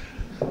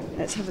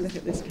 Let's have a look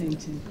at this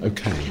painting.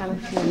 Okay.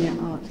 California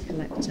Art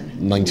Collector.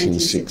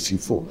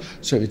 1964.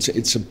 So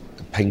it's a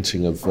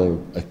painting of a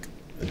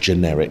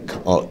generic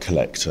art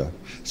collector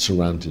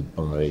surrounded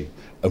by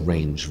a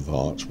range of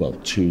art,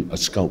 a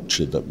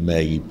sculpture that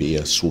may be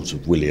a sort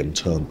of William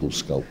Turnbull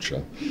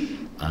sculpture,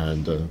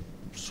 and a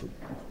sort of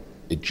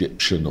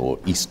Egyptian or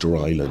Easter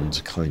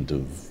Island kind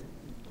of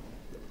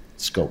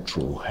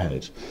sculptural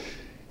head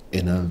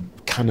in a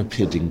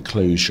canopied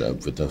enclosure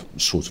with a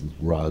sort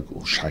of rug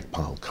or shag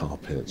pile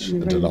carpet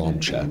and an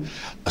armchair,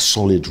 a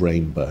solid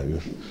rainbow.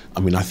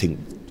 I think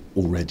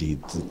already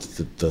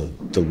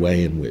the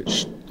way in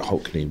which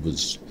Hockney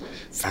was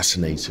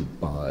fascinated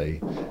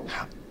by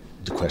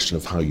the question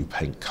of how you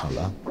paint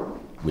colour,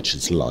 which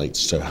is light.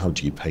 So how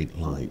do you paint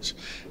light?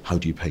 How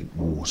do you paint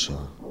water?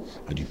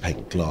 How do you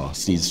paint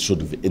glass? These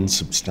sort of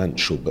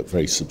insubstantial but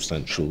very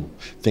substantial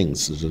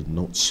things that are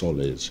not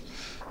solid,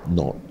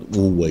 not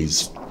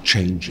always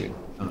changing.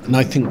 And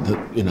I think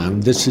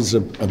that, this is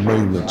a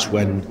moment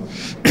when,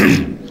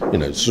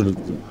 sort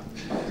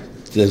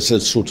of, there's a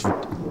sort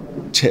of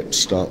tip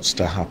starts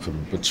to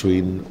happen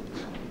between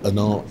an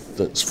art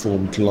that's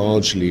formed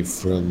largely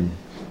from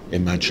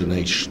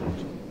imagination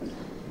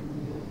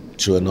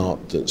to an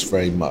art that's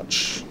very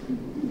much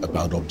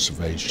about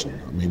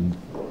observation.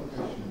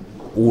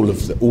 all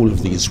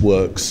of these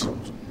works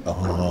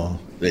are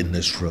in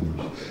this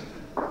room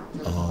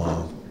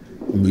are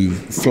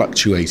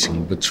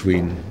fluctuating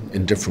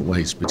in different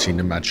ways between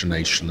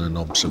imagination and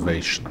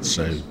observation.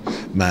 So,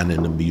 Man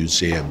in a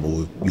Museum,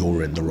 or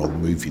You're in the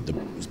Wrong Movie, the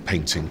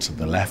painting to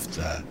the left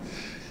there,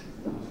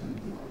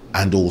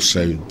 and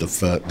also the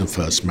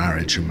first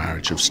Marriage, A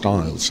Marriage of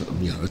Styles,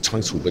 a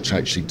title which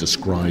actually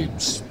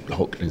describes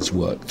Hockney's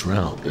work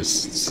throughout,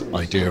 this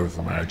idea of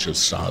a marriage of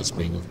styles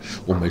being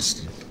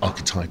almost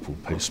archetypal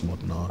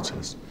postmodern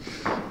artist.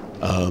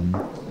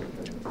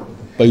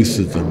 Both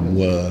of them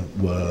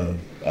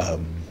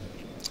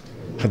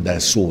had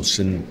their source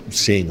in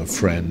seeing a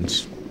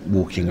friend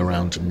walking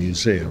around a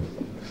museum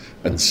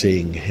and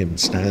seeing him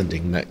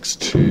standing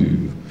next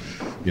to,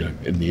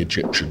 in the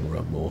Egyptian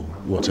room or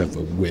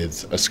whatever,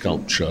 with a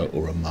sculpture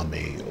or a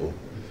mummy or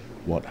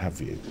what have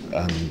you,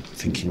 and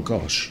thinking,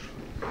 gosh,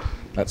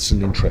 that's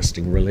an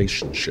interesting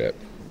relationship.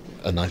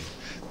 And I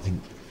think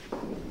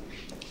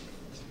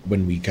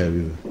when we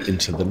go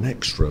into the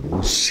next room,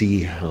 we'll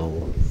see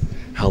how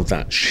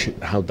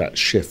that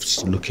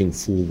shifts, looking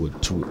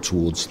forward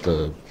towards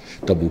the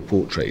double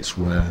portraits,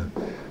 where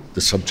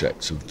the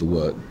subject of the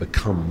work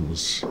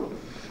becomes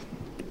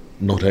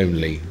not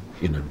only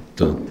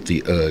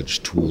the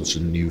urge towards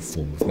a new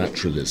form of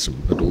naturalism,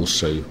 but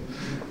also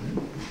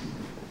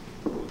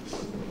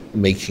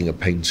making a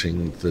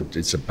painting that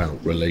is about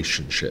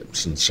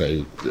relationships, and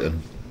so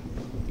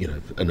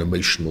an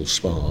emotional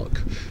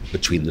spark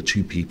between the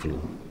two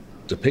people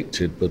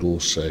depicted, but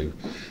also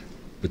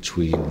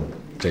between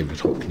David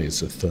Hockney as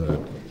the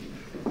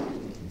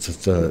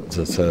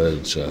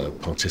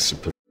third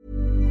participant.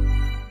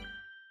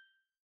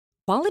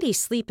 Quality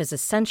sleep is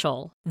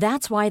essential.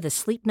 That's why the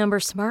Sleep Number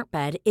Smart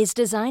Bed is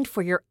designed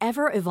for your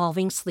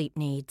ever-evolving sleep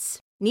needs.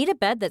 Need a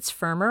bed that's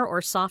firmer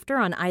or softer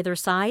on either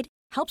side?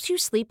 Helps you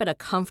sleep at a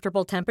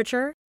comfortable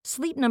temperature?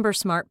 Sleep Number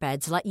Smart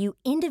Beds let you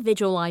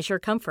individualize your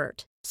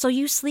comfort, so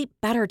you sleep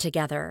better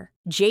together.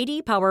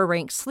 J.D. Power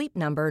ranks Sleep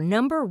Number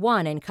number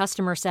 1 in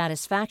customer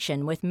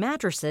satisfaction with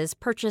mattresses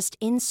purchased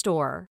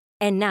in-store.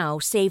 And now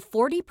save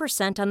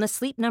 40% on the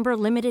Sleep Number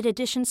Limited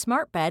Edition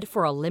Smart Bed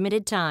for a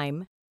limited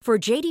time. For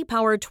J.D.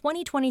 Power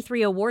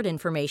 2023 award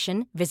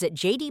information, visit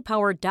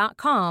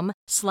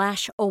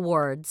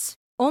jdpower.com/awards.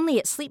 Only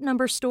at Sleep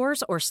Number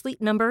stores or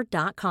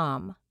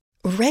sleepnumber.com.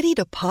 Ready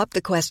to pop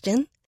the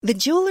question? The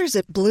jewelers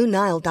at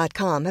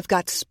BlueNile.com have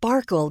got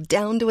sparkle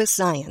down to a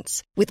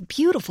science with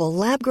beautiful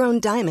lab-grown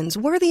diamonds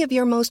worthy of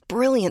your most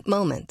brilliant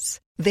moments.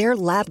 Their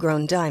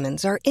lab-grown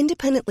diamonds are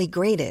independently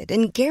graded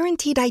and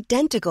guaranteed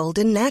identical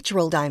to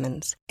natural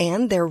diamonds,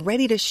 and they're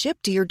ready to ship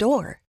to your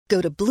door. Go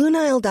to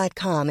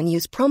BlueNile.com and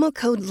use promo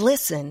code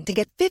LISTEN to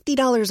get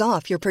 $50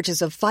 off your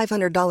purchase of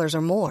 $500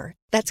 or more.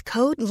 That's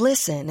code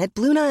LISTEN at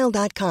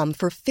BlueNile.com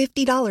for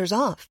 $50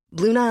 off.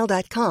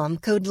 BlueNile.com,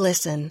 code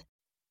LISTEN.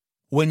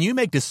 When you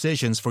make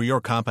decisions for your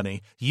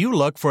company, you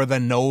look for the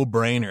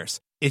no-brainers.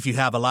 If you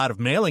have a lot of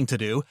mailing to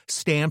do,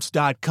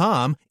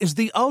 Stamps.com is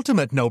the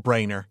ultimate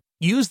no-brainer.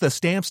 Use the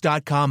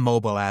Stamps.com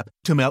mobile app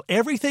to mail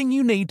everything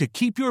you need to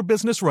keep your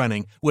business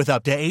running with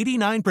up to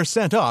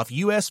 89% off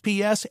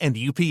USPS and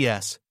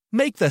UPS.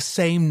 Make the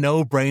same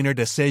no-brainer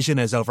decision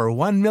as over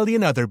 1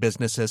 million other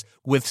businesses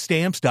with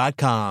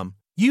Stamps.com.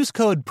 Use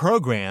code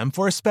PROGRAM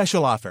for a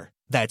special offer.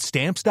 That's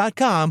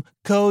Stamps.com,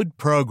 code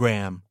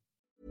PROGRAM.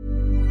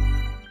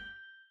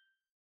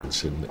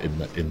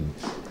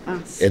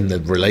 In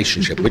the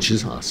relationship, which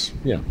is us.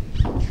 Yeah.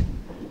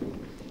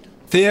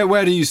 Thea,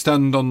 where do you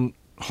stand on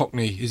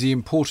Hockney? Is he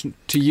important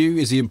to you?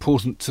 Is he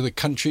important to the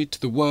country, to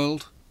the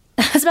world?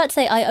 I was about to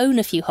say I own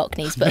a few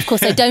Hockneys, but of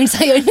course I don't.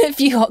 I own a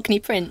few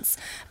Hockney prints.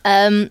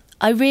 I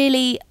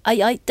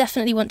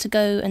definitely want to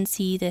go and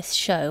see this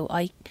show.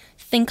 I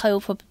think I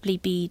will probably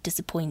be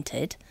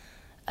disappointed.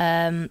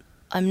 I'm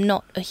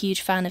not a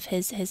huge fan of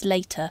his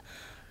later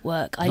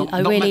work.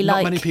 Not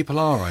many people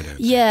are, I don't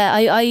think. Yeah,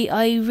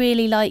 I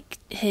really like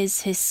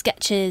his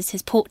sketches,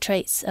 his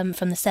portraits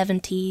from the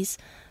 70s,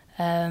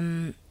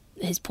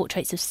 his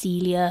portraits of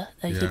Celia.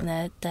 I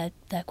think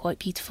they're quite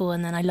beautiful.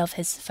 And then I love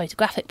his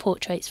photographic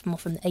portraits from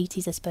the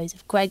 80s, I suppose,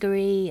 of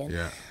Gregory. And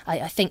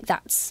I think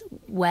that's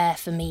where,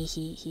 for me,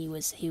 he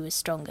was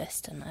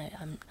strongest. And I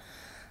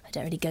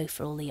don't really go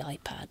for all the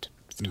iPad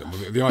stuff.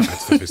 The iPad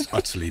stuff is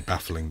utterly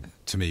baffling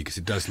to me, because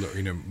it does look,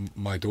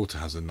 my daughter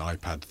has an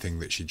iPad thing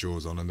that she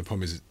draws on, and the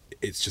problem is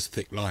it's just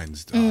thick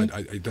lines.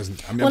 It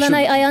doesn't. I mean, well, and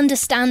I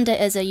understand it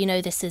as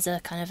this is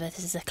a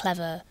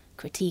clever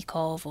critique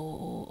of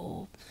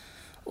or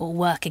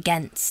work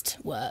against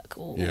work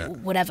or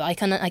whatever. I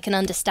can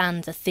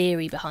understand the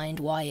theory behind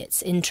why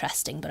it's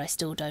interesting, but I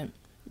still don't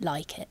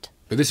like it.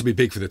 But this will be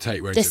big for the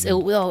Tate, won't it? It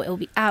will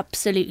be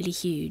absolutely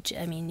huge.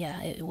 I mean,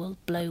 it will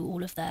blow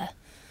all of their.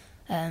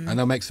 And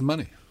they'll make some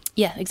money.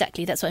 Yeah,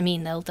 exactly. That's what I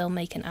mean. They'll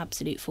make an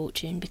absolute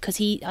fortune,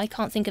 because I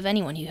can't think of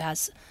anyone who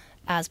has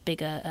as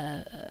big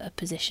a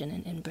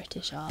position in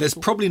British art. There's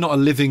probably not a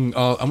living.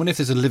 I wonder if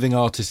there's a living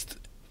artist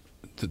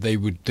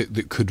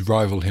that could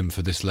rival him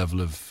for this level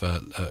of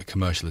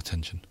commercial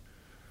attention.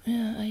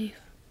 Yeah,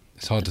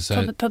 It's hard to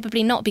say.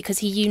 Probably not, because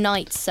he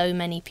unites so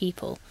many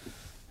people.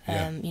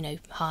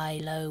 High,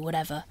 low,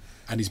 whatever.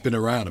 And he's been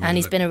around.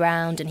 He's been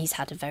around, and he's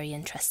had a very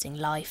interesting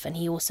life. And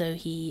he also,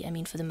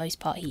 for the most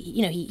part,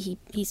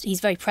 he's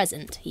very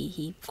present.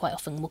 He quite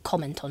often will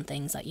comment on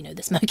things like,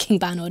 the smoking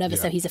ban or whatever.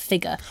 Yeah. So he's a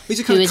figure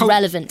who is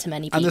relevant to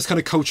many people. And there's kind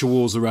of culture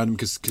wars around him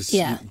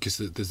because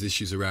there's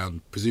issues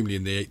around, presumably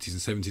in the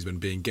 80s and 70s when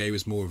being gay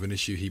was more of an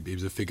issue. He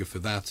was a figure for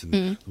that,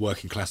 and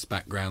working class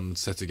background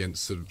set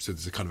against so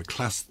there's a kind of a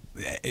class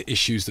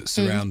issues that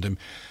surround him.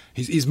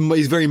 He's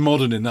very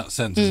modern in that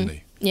sense, isn't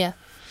he? Yeah.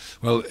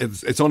 Well,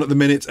 it's on at the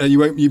minute.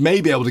 You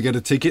may be able to get a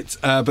ticket,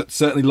 but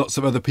certainly lots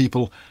of other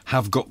people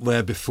have got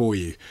there before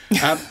you.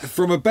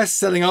 From a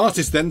best-selling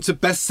artist then to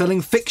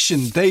best-selling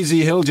fiction,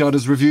 Daisy Hildyard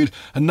has reviewed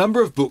a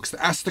number of books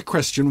that ask the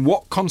question,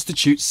 what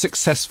constitutes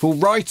successful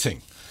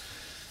writing?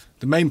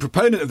 The main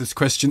proponent of this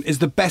question is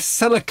the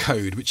Bestseller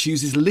Code, which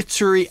uses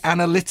literary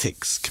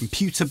analytics,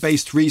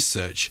 computer-based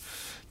research,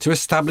 to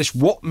establish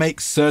what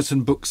makes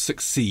certain books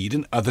succeed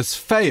and others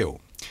fail.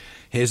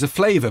 Here's a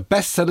flavour.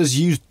 Bestsellers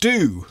use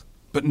do,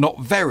 but not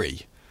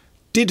very.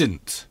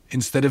 Didn't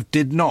instead of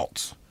did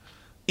not.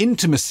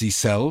 Intimacy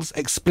sells,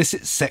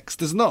 explicit sex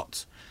does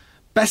not.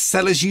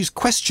 Bestsellers use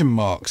question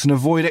marks and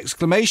avoid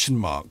exclamation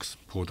marks.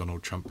 Poor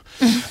Donald Trump.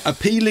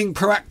 Appealing,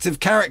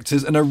 proactive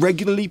characters and a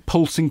regularly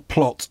pulsing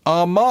plot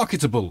are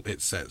marketable, it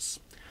says.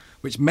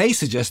 Which may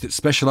suggest its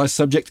specialised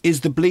subject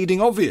is the bleeding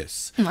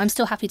obvious. I'm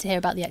still happy to hear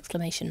about the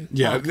exclamation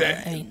mark.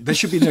 There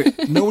should be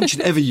no one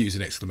should ever use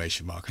an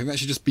exclamation mark. I think that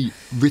should just be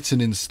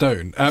written in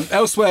stone.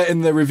 Elsewhere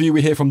in the review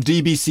we hear from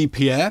DBC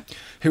Pierre,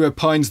 who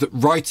opines that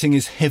writing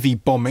is heavy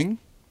bombing.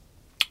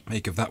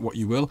 Make of that what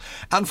you will.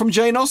 And from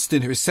Jane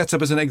Austen, who is set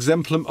up as an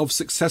exemplum of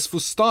successful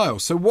style.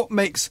 So what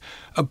makes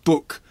a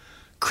book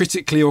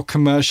critically or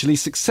commercially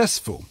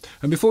successful?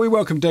 And before we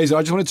welcome Daisy,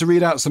 I just wanted to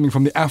read out something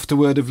from the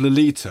afterword of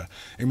Lolita,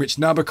 in which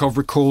Nabokov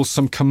recalls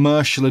some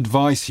commercial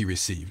advice he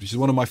received, which is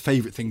one of my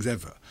favourite things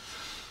ever.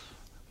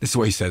 This is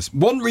what he says.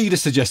 One reader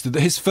suggested that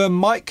his firm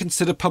might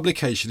consider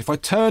publication if I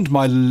turned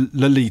my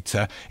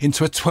Lolita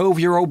into a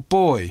 12-year-old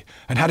boy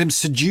and had him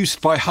seduced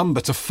by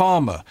Humbert, a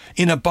farmer,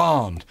 in a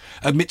barn,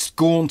 amidst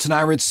gaunt and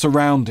arid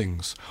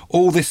surroundings.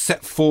 All this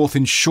set forth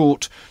in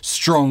short,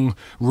 strong,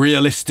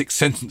 realistic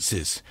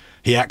sentences.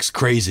 He acts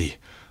crazy.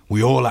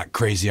 We all act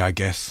crazy, I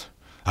guess.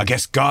 I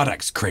guess God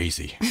acts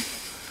crazy.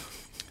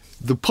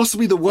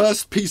 Possibly the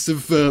worst piece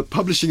of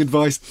publishing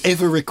advice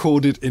ever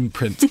recorded in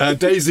print.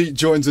 Daisy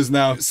joins us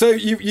now. So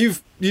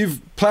you've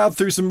ploughed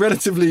through some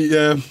relatively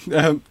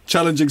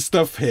challenging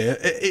stuff here.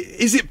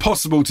 Is it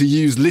possible to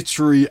use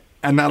literary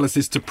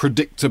analysis to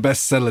predict a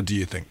bestseller, do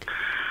you think?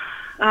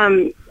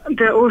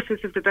 The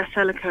authors of the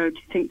Bestseller Code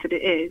think that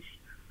it is.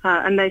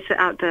 And they set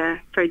out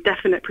their very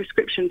definite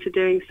prescription for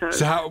doing so.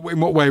 So in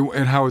what way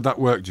and how would that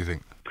work, do you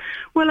think?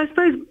 Well, I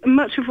suppose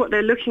much of what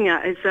they're looking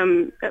at is,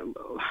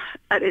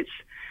 at its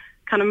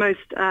kind of most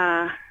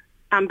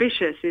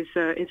ambitious, is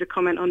a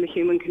comment on the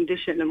human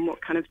condition and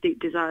what kind of deep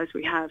desires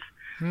we have.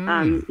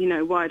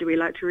 Why do we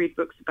like to read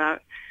books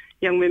about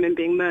young women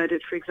being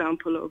murdered, for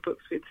example, or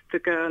books with the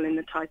girl in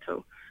the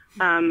title?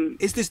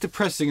 Is this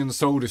depressing and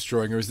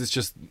soul-destroying, or is this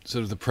just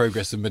sort of the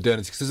progress of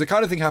modernity? Because there's the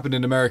kind of thing happened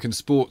in American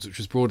sports, which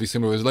was broadly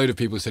similar. There's a load of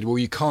people who said, well,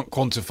 you can't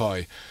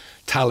quantify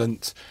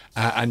talent,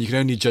 and you can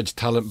only judge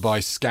talent by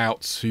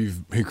scouts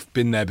who've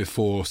been there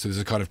before. So there's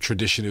a kind of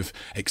tradition of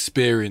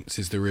experience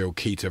is the real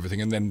key to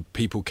everything. And then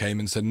people came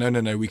and said,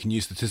 no, we can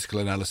use statistical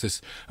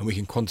analysis and we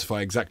can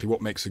quantify exactly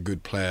what makes a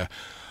good player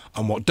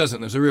and what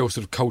doesn't. There's a real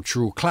sort of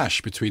cultural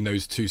clash between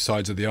those two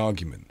sides of the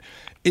argument.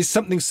 Is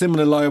something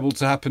similar liable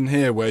to happen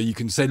here, where you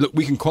can say, look,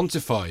 we can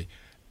quantify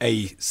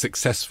a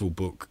successful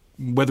book.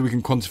 Whether we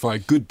can quantify a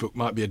good book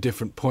might be a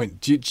different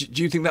point. Do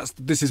you think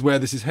this is where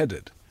this is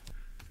headed?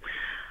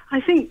 I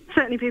think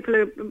certainly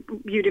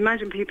you'd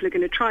imagine people are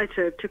going to try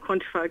to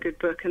quantify a good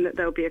book, and that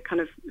there'll be a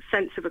kind of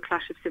sense of a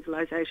clash of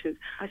civilizations.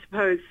 I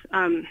suppose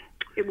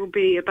it will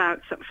be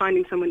about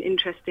finding someone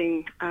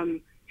interesting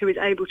who is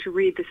able to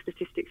read the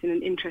statistics in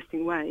an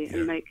interesting way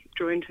and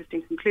draw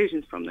interesting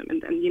conclusions from them.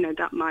 And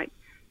that might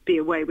be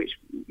a way which,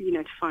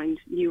 to find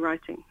new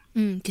writing.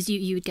 Because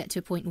you would get to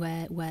a point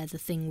where the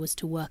thing was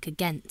to work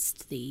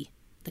against the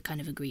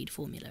kind of agreed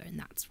formula, and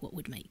that's what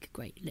would make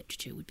great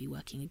literature, would be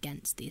working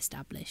against the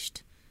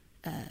established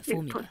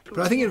formula. But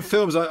I think in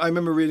films, I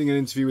remember reading an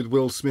interview with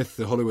Will Smith,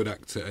 the Hollywood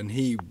actor, and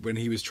when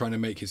he was trying to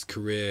make his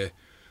career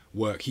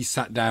work, he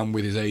sat down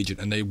with his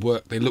agent and they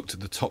looked at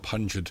the top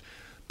 100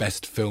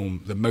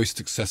 the most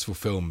successful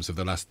films of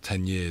the last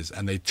 10 years,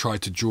 and they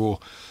tried to draw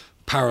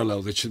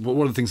parallel.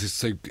 One of the things is,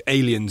 so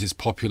Aliens is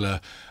popular,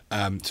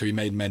 so he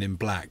made Men in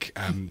Black.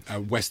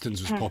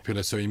 Westerns was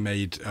popular, so he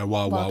made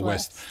Wild Wild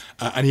West.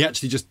 And he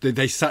actually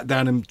they sat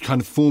down and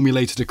kind of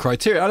formulated a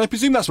criteria. And I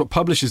presume that's what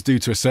publishers do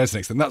to a certain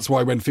extent. That's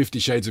why when 50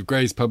 Shades of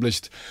Grey is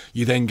published,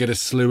 you then get a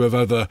slew of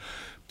other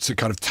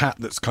kind of tap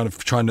that's kind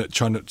of trying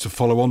to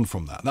follow on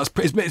from that.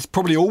 It's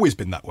probably always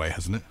been that way,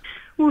 hasn't it?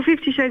 Well,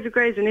 50 Shades of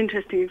Grey is an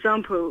interesting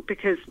example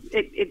because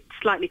it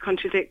slightly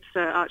contradicts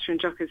Archer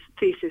and Jocka's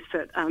thesis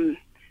that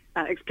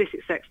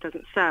explicit sex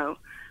doesn't sell.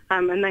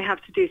 and they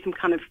have to do some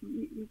kind of,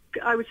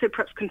 I would say,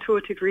 perhaps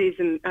contorted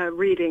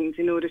readings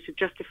in order to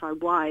justify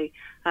why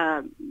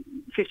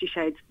 50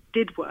 Shades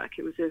did work.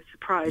 It was a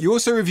surprise. You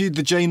also reviewed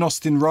the Jane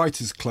Austen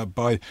Writers Club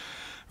by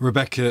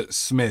Rebecca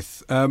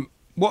Smith.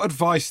 What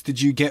advice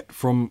did you get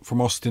from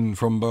Austen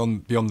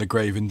from Beyond the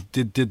Grave, and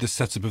did the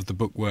setup of the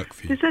book work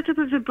for you? The setup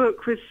of the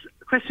book was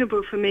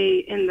questionable for me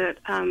in that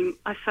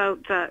I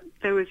felt that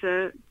there was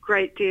a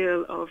great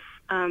deal of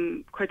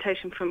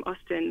quotation from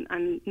Austen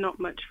and not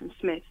much from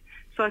Smith.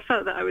 So I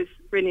felt that I was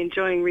really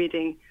enjoying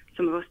reading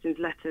some of Austen's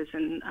letters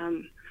and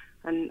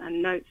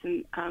notes,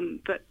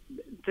 but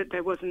that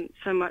there wasn't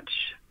so much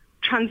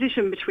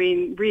transition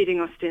between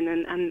reading Austen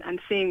and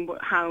seeing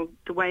how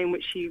the way in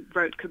which she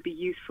wrote could be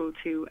useful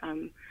to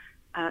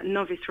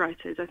novice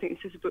writers. I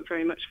think this is a book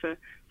very much for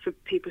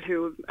people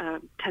who are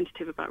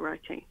tentative about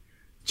writing.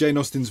 Jane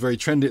Austen's very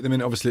trendy at the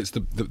minute. Obviously, it's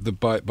the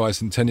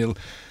bicentennial.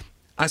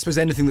 I suppose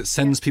anything that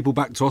sends people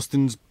back to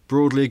Austen's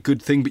broadly a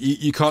good thing, but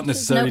you can't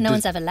necessarily... No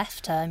one's ever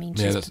left her. I mean,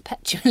 she's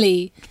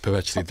perpetually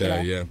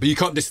there, yeah. But you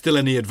can't distill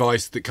any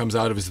advice that comes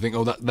out of it to think,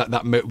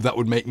 that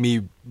would make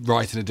me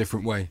write in a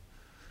different way.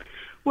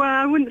 Well,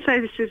 I wouldn't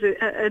say this is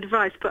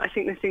advice, but I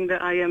think the thing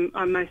that I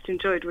most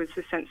enjoyed was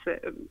the sense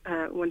that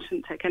one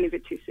shouldn't take any of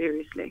it too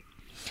seriously.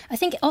 I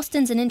think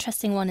Austen's an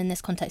interesting one in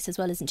this context as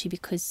well, isn't she?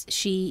 Because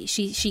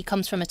she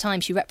comes from a time,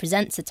 she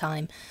represents a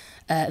time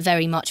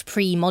very much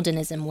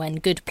pre-modernism, when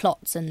good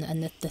plots and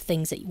the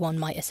things that one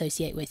might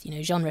associate with,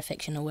 genre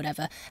fiction or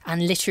whatever,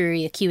 and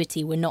literary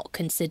acuity were not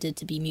considered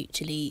to be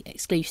mutually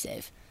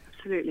exclusive.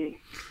 Absolutely.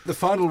 The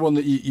final one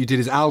that you did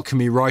is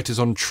Alchemy, Writers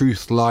on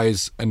Truth,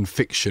 Lies and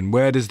Fiction.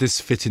 Where does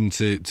this fit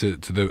into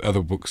the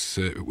other books?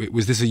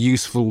 Was this the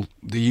useful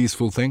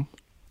thing?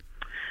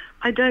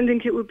 I don't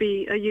think it would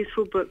be a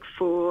useful book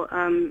for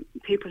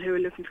people who are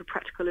looking for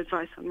practical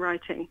advice on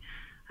writing.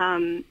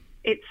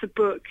 It's a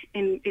book,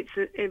 it's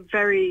a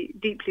very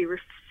deeply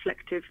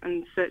reflective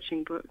and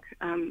searching book.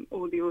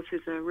 All the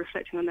authors are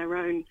reflecting on their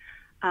own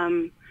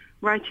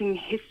writing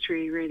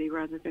history, really,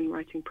 rather than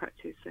writing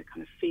practice, their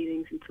kind of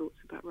feelings and thoughts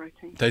about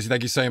writing. Daisy,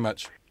 thank you so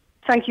much.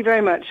 Thank you very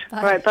much.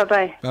 Bye. Right,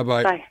 bye-bye.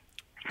 Bye-bye.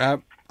 Bye.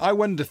 I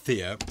wonder,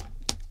 Thea,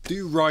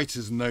 do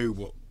writers know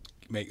what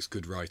makes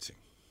good writing?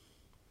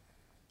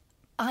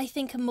 I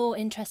think a more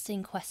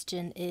interesting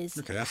question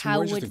is how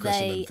would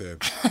they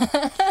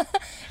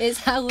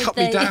how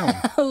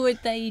would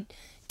they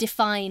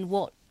define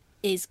what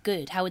is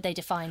good? How would they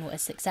define what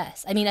is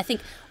success? I mean, I think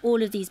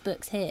all of these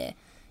books here,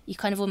 you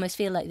kind of almost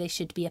feel like they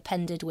should be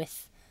appended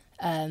with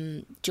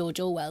George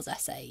Orwell's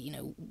essay,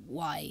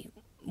 why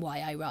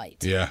I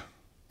write. Yeah.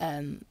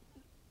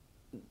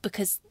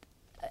 Because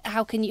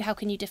how can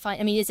you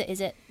define? I mean, is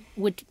it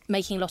would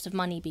making a lot of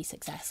money be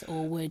success,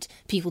 or would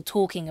people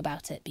talking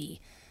about it be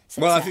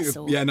success? Well, I think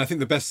and I think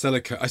the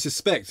bestseller code, I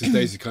suspect, as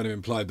Daisy kind of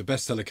implied, the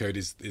bestseller code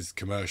is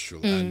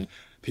commercial, and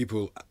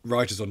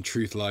writers on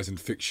truth, lies and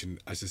fiction,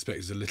 I suspect,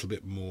 is a little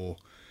bit more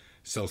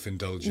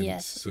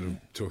self-indulgent, sort of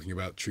talking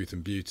about truth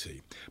and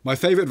beauty. My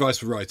favourite advice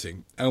for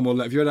writing, have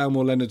you read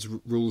Elmore Leonard's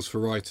Rules for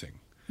Writing?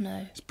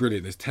 No. It's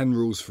brilliant. There's 10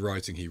 rules for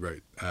writing he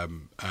wrote.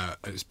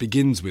 It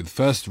begins with,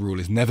 first rule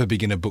is never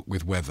begin a book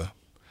with weather,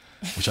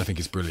 which I think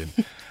is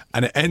brilliant.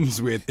 And it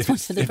ends with, if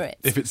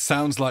it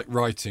sounds like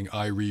writing,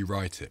 I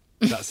rewrite it.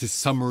 That's his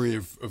summary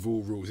of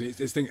all rules.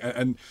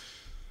 And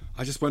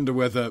I just wonder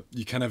whether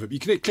you can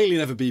clearly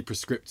never be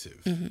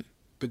prescriptive. Mm-hmm.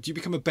 But you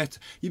become a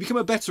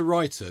better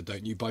writer,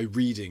 don't you, by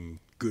reading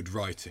good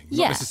writing,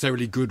 not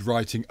necessarily good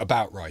writing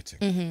about writing.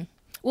 Mm-hmm.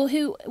 Well,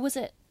 who was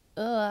it?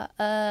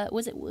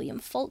 Was it William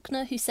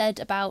Faulkner who said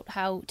about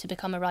how to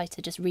become a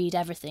writer, just read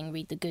everything,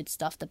 read the good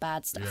stuff, the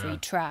bad stuff,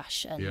 read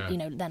trash,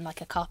 and then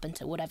like a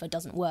carpenter, whatever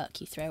doesn't work,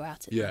 you throw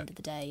out at the end of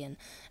the day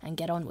and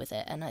get on with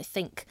it. And I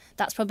think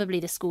that's probably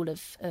the school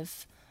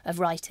of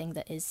writing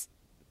that is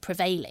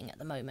prevailing at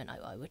the moment.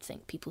 I would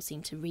think people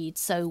seem to read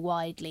so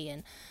widely,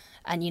 and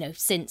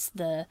since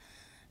the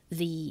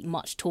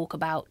much talked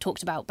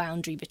about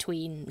boundary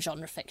between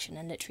genre fiction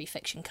and literary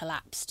fiction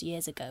collapsed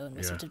years ago, and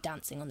was sort of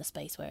dancing on the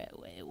space where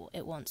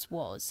it once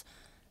was.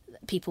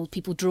 People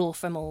draw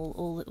from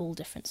all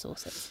different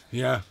sources.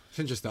 Yeah, it's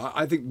interesting.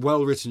 I think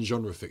well-written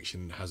genre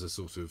fiction has a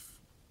sort of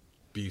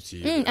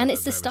beauty, and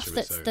it's the stuff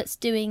that's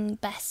doing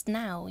best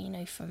now.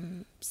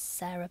 From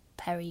Sarah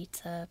Perry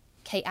to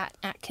Kate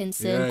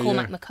Atkinson,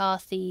 Cormac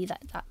McCarthy,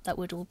 that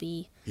would all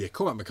be... Yeah,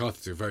 Cormac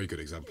McCarthy's a very good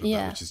example of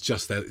that, which is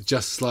just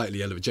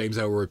slightly elevated. James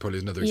Ellroy probably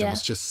is another example.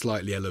 It's just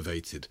slightly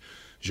elevated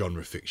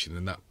genre fiction,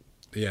 and that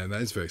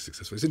is very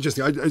successful. It's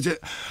interesting.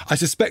 I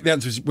suspect the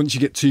answer is once you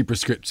get too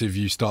prescriptive,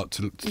 you start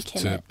to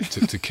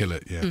kill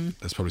it. Yeah,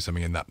 there's probably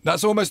something in that.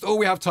 That's almost all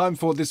we have time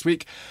for this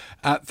week.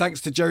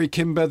 Thanks to Jerry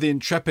Kimber, the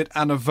intrepid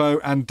Anna Vo,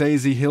 and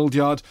Daisy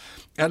Hildyard.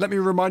 Let me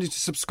remind you to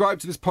subscribe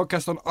to this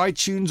podcast on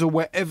iTunes or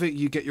wherever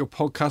you get your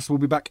podcasts. We'll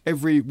be back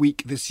every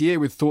week this year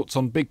with thoughts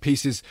on big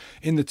pieces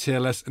in the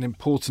TLS and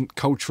important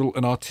cultural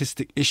and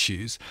artistic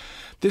issues.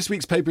 This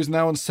week's paper is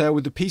now on sale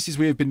with the pieces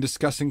we have been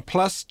discussing,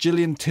 plus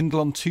Gillian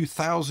Tyndall on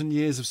 2,000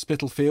 Years of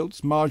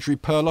Spitalfields, Marjorie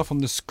Perloff on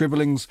the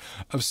scribblings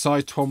of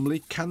Cy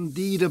Twombly,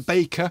 Candida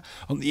Baker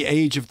on the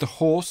Age of the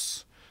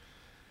Horse,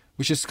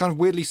 which has kind of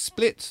weirdly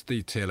split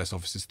the TLS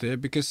offices there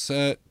because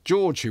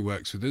George, who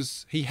works with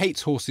us, he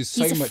hates horses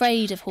so much. He's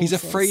afraid of horses.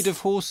 He's afraid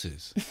of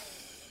horses.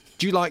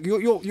 Do you like...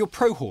 You're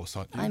pro-horse,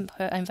 aren't you?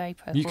 I'm very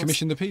pro-horse. You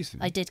commissioned the piece?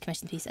 I did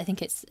commission the piece. I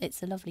think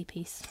it's a lovely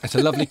piece. It's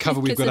a lovely cover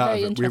we've got out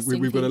of it.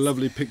 We've got a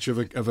lovely picture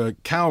of a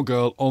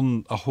cowgirl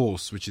on a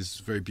horse, which is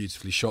very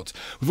beautifully shot.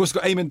 We've also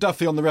got Eamon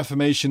Duffy on the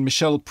Reformation,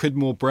 Michelle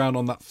Pridmore-Brown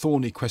on that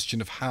thorny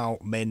question of how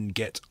men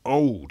get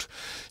old.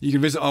 You can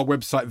visit our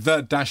website,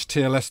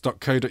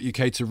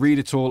 the-tls.co.uk, to read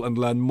it all and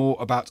learn more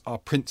about our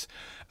print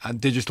and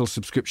digital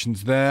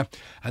subscriptions there.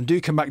 And do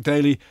come back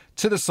daily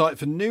to the site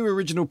for new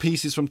original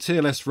pieces from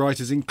TLS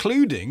writers,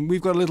 including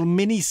we've got a little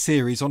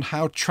mini-series on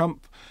how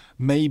Trump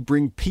may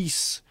bring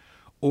peace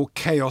or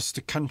chaos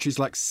to countries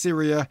like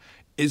Syria,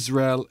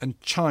 Israel and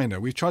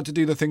China. We've tried to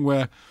do the thing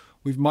where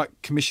we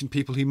might commission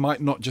people who might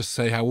not just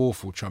say how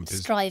awful Trump is.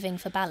 Striving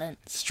for balance.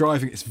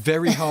 It's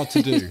very hard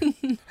to do.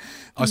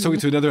 I was talking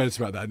to another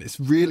editor about that, and it's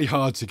really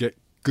hard to get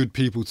good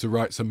people to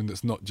write something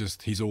that's not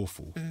just he's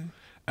awful.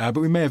 But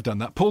we may have done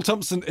that. Paul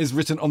Thompson is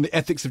written on the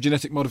ethics of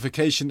genetic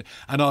modification,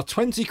 and our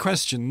 20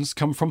 questions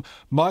come from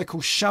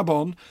Michael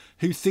Chabon,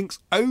 who thinks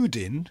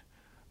Odin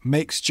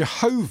makes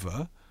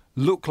Jehovah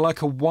look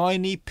like a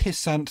whiny,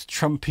 pissant,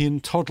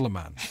 Trumpian toddler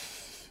man.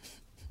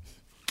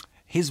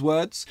 His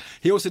words.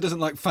 He also doesn't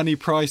like Fanny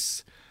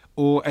Price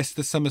or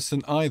Esther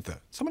Summerson either.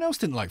 Someone else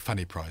didn't like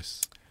Fanny Price.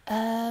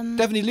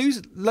 Devaney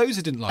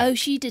Loza didn't like. Oh,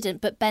 she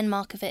didn't, but Ben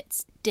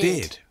Markovitz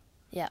did.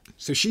 Yeah.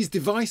 So she's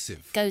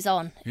divisive. Goes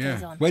on.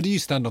 Where do you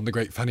stand on the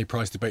great Fanny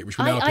Price debate, which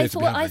we now appear to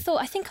be having?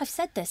 I think I've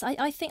said this.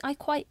 I think I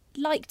quite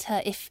liked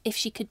her if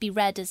she could be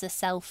read as a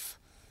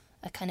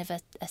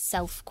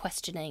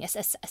self-questioning, a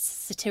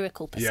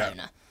satirical persona.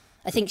 Yeah.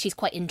 I think she's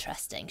quite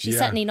interesting. She's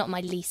certainly not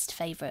my least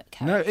favourite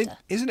character. No,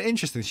 isn't it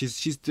interesting?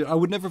 She's. I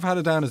would never have had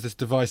her down as this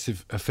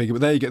divisive figure,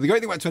 but there you go. The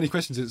great thing about 20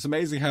 questions is it's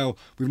amazing how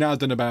we've now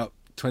done about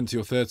 20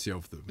 or 30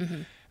 of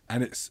them,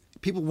 and it's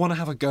people want to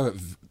have a go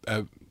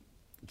at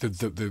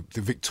the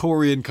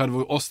Victorian kind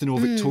of Austen or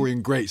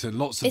Victorian greats, and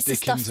lots of Dickens. It's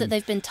the stuff that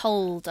they've been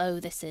told. Oh,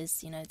 this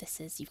is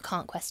you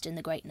can't question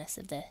the greatness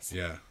of this.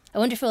 Yeah. I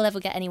wonder if we'll ever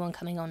get anyone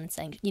coming on and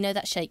saying,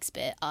 that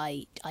Shakespeare,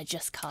 I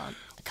just can't.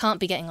 I can't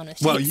be getting on with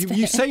Shakespeare. Well,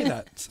 you say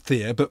that,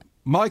 Thea, but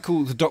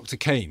Michael the Dr.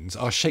 Keynes,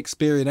 our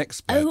Shakespearean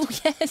expert. Oh,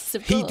 yes,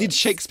 of course. He did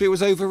Shakespeare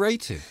was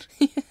overrated.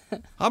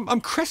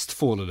 I'm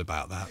crestfallen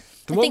about that.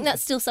 I think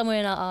that's still somewhere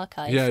in our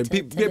archive. Yeah,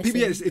 we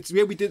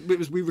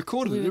did. We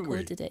recorded it, didn't we?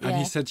 It, and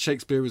he said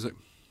Shakespeare was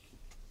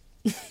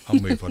I'll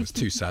move on, it's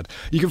too sad.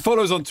 You can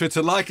follow us on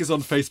Twitter, like us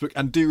on Facebook,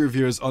 and do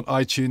review us on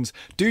iTunes.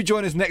 Do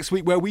join us next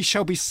week where we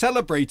shall be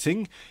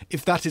celebrating,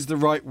 if that is the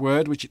right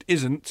word, which it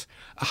isn't,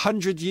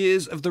 100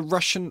 years of the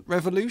Russian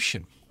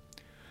Revolution.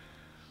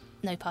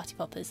 No party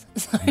poppers.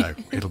 No,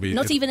 it'll be...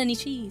 Not even any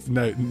cheese.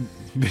 No,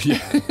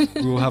 yeah.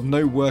 We will have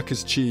no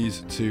workers'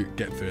 cheese to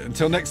get through it.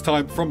 Until next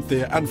time, from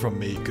Thea and from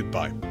me,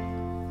 goodbye.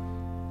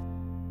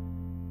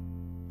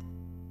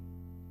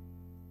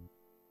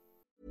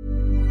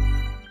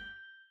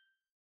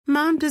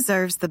 Mom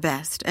deserves the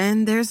best,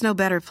 and there's no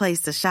better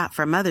place to shop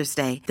for Mother's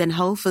Day than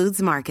Whole Foods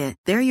Market.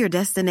 They're your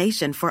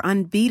destination for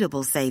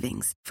unbeatable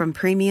savings, from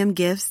premium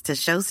gifts to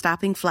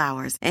show-stopping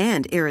flowers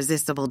and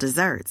irresistible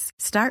desserts.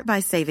 Start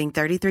by saving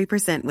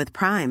 33% with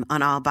Prime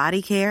on all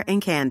body care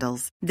and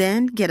candles.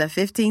 Then get a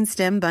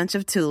 15-stem bunch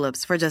of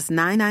tulips for just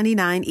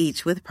 $9.99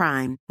 each with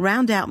Prime.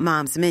 Round out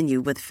Mom's menu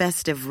with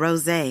festive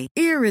rosé,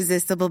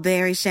 irresistible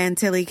berry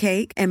chantilly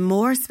cake, and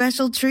more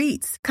special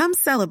treats. Come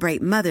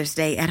celebrate Mother's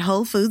Day at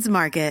Whole Foods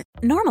Market.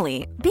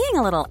 Normally, being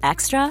a little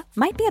extra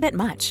might be a bit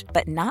much,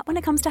 but not when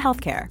it comes to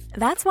healthcare.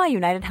 That's why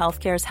United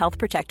Healthcare's Health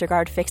Protector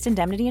Guard fixed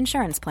indemnity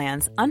insurance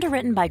plans,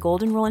 underwritten by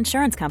Golden Rule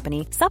Insurance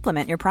Company,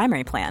 supplement your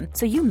primary plan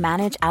so you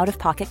manage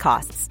out-of-pocket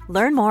costs.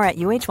 Learn more at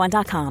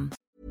UH1.com.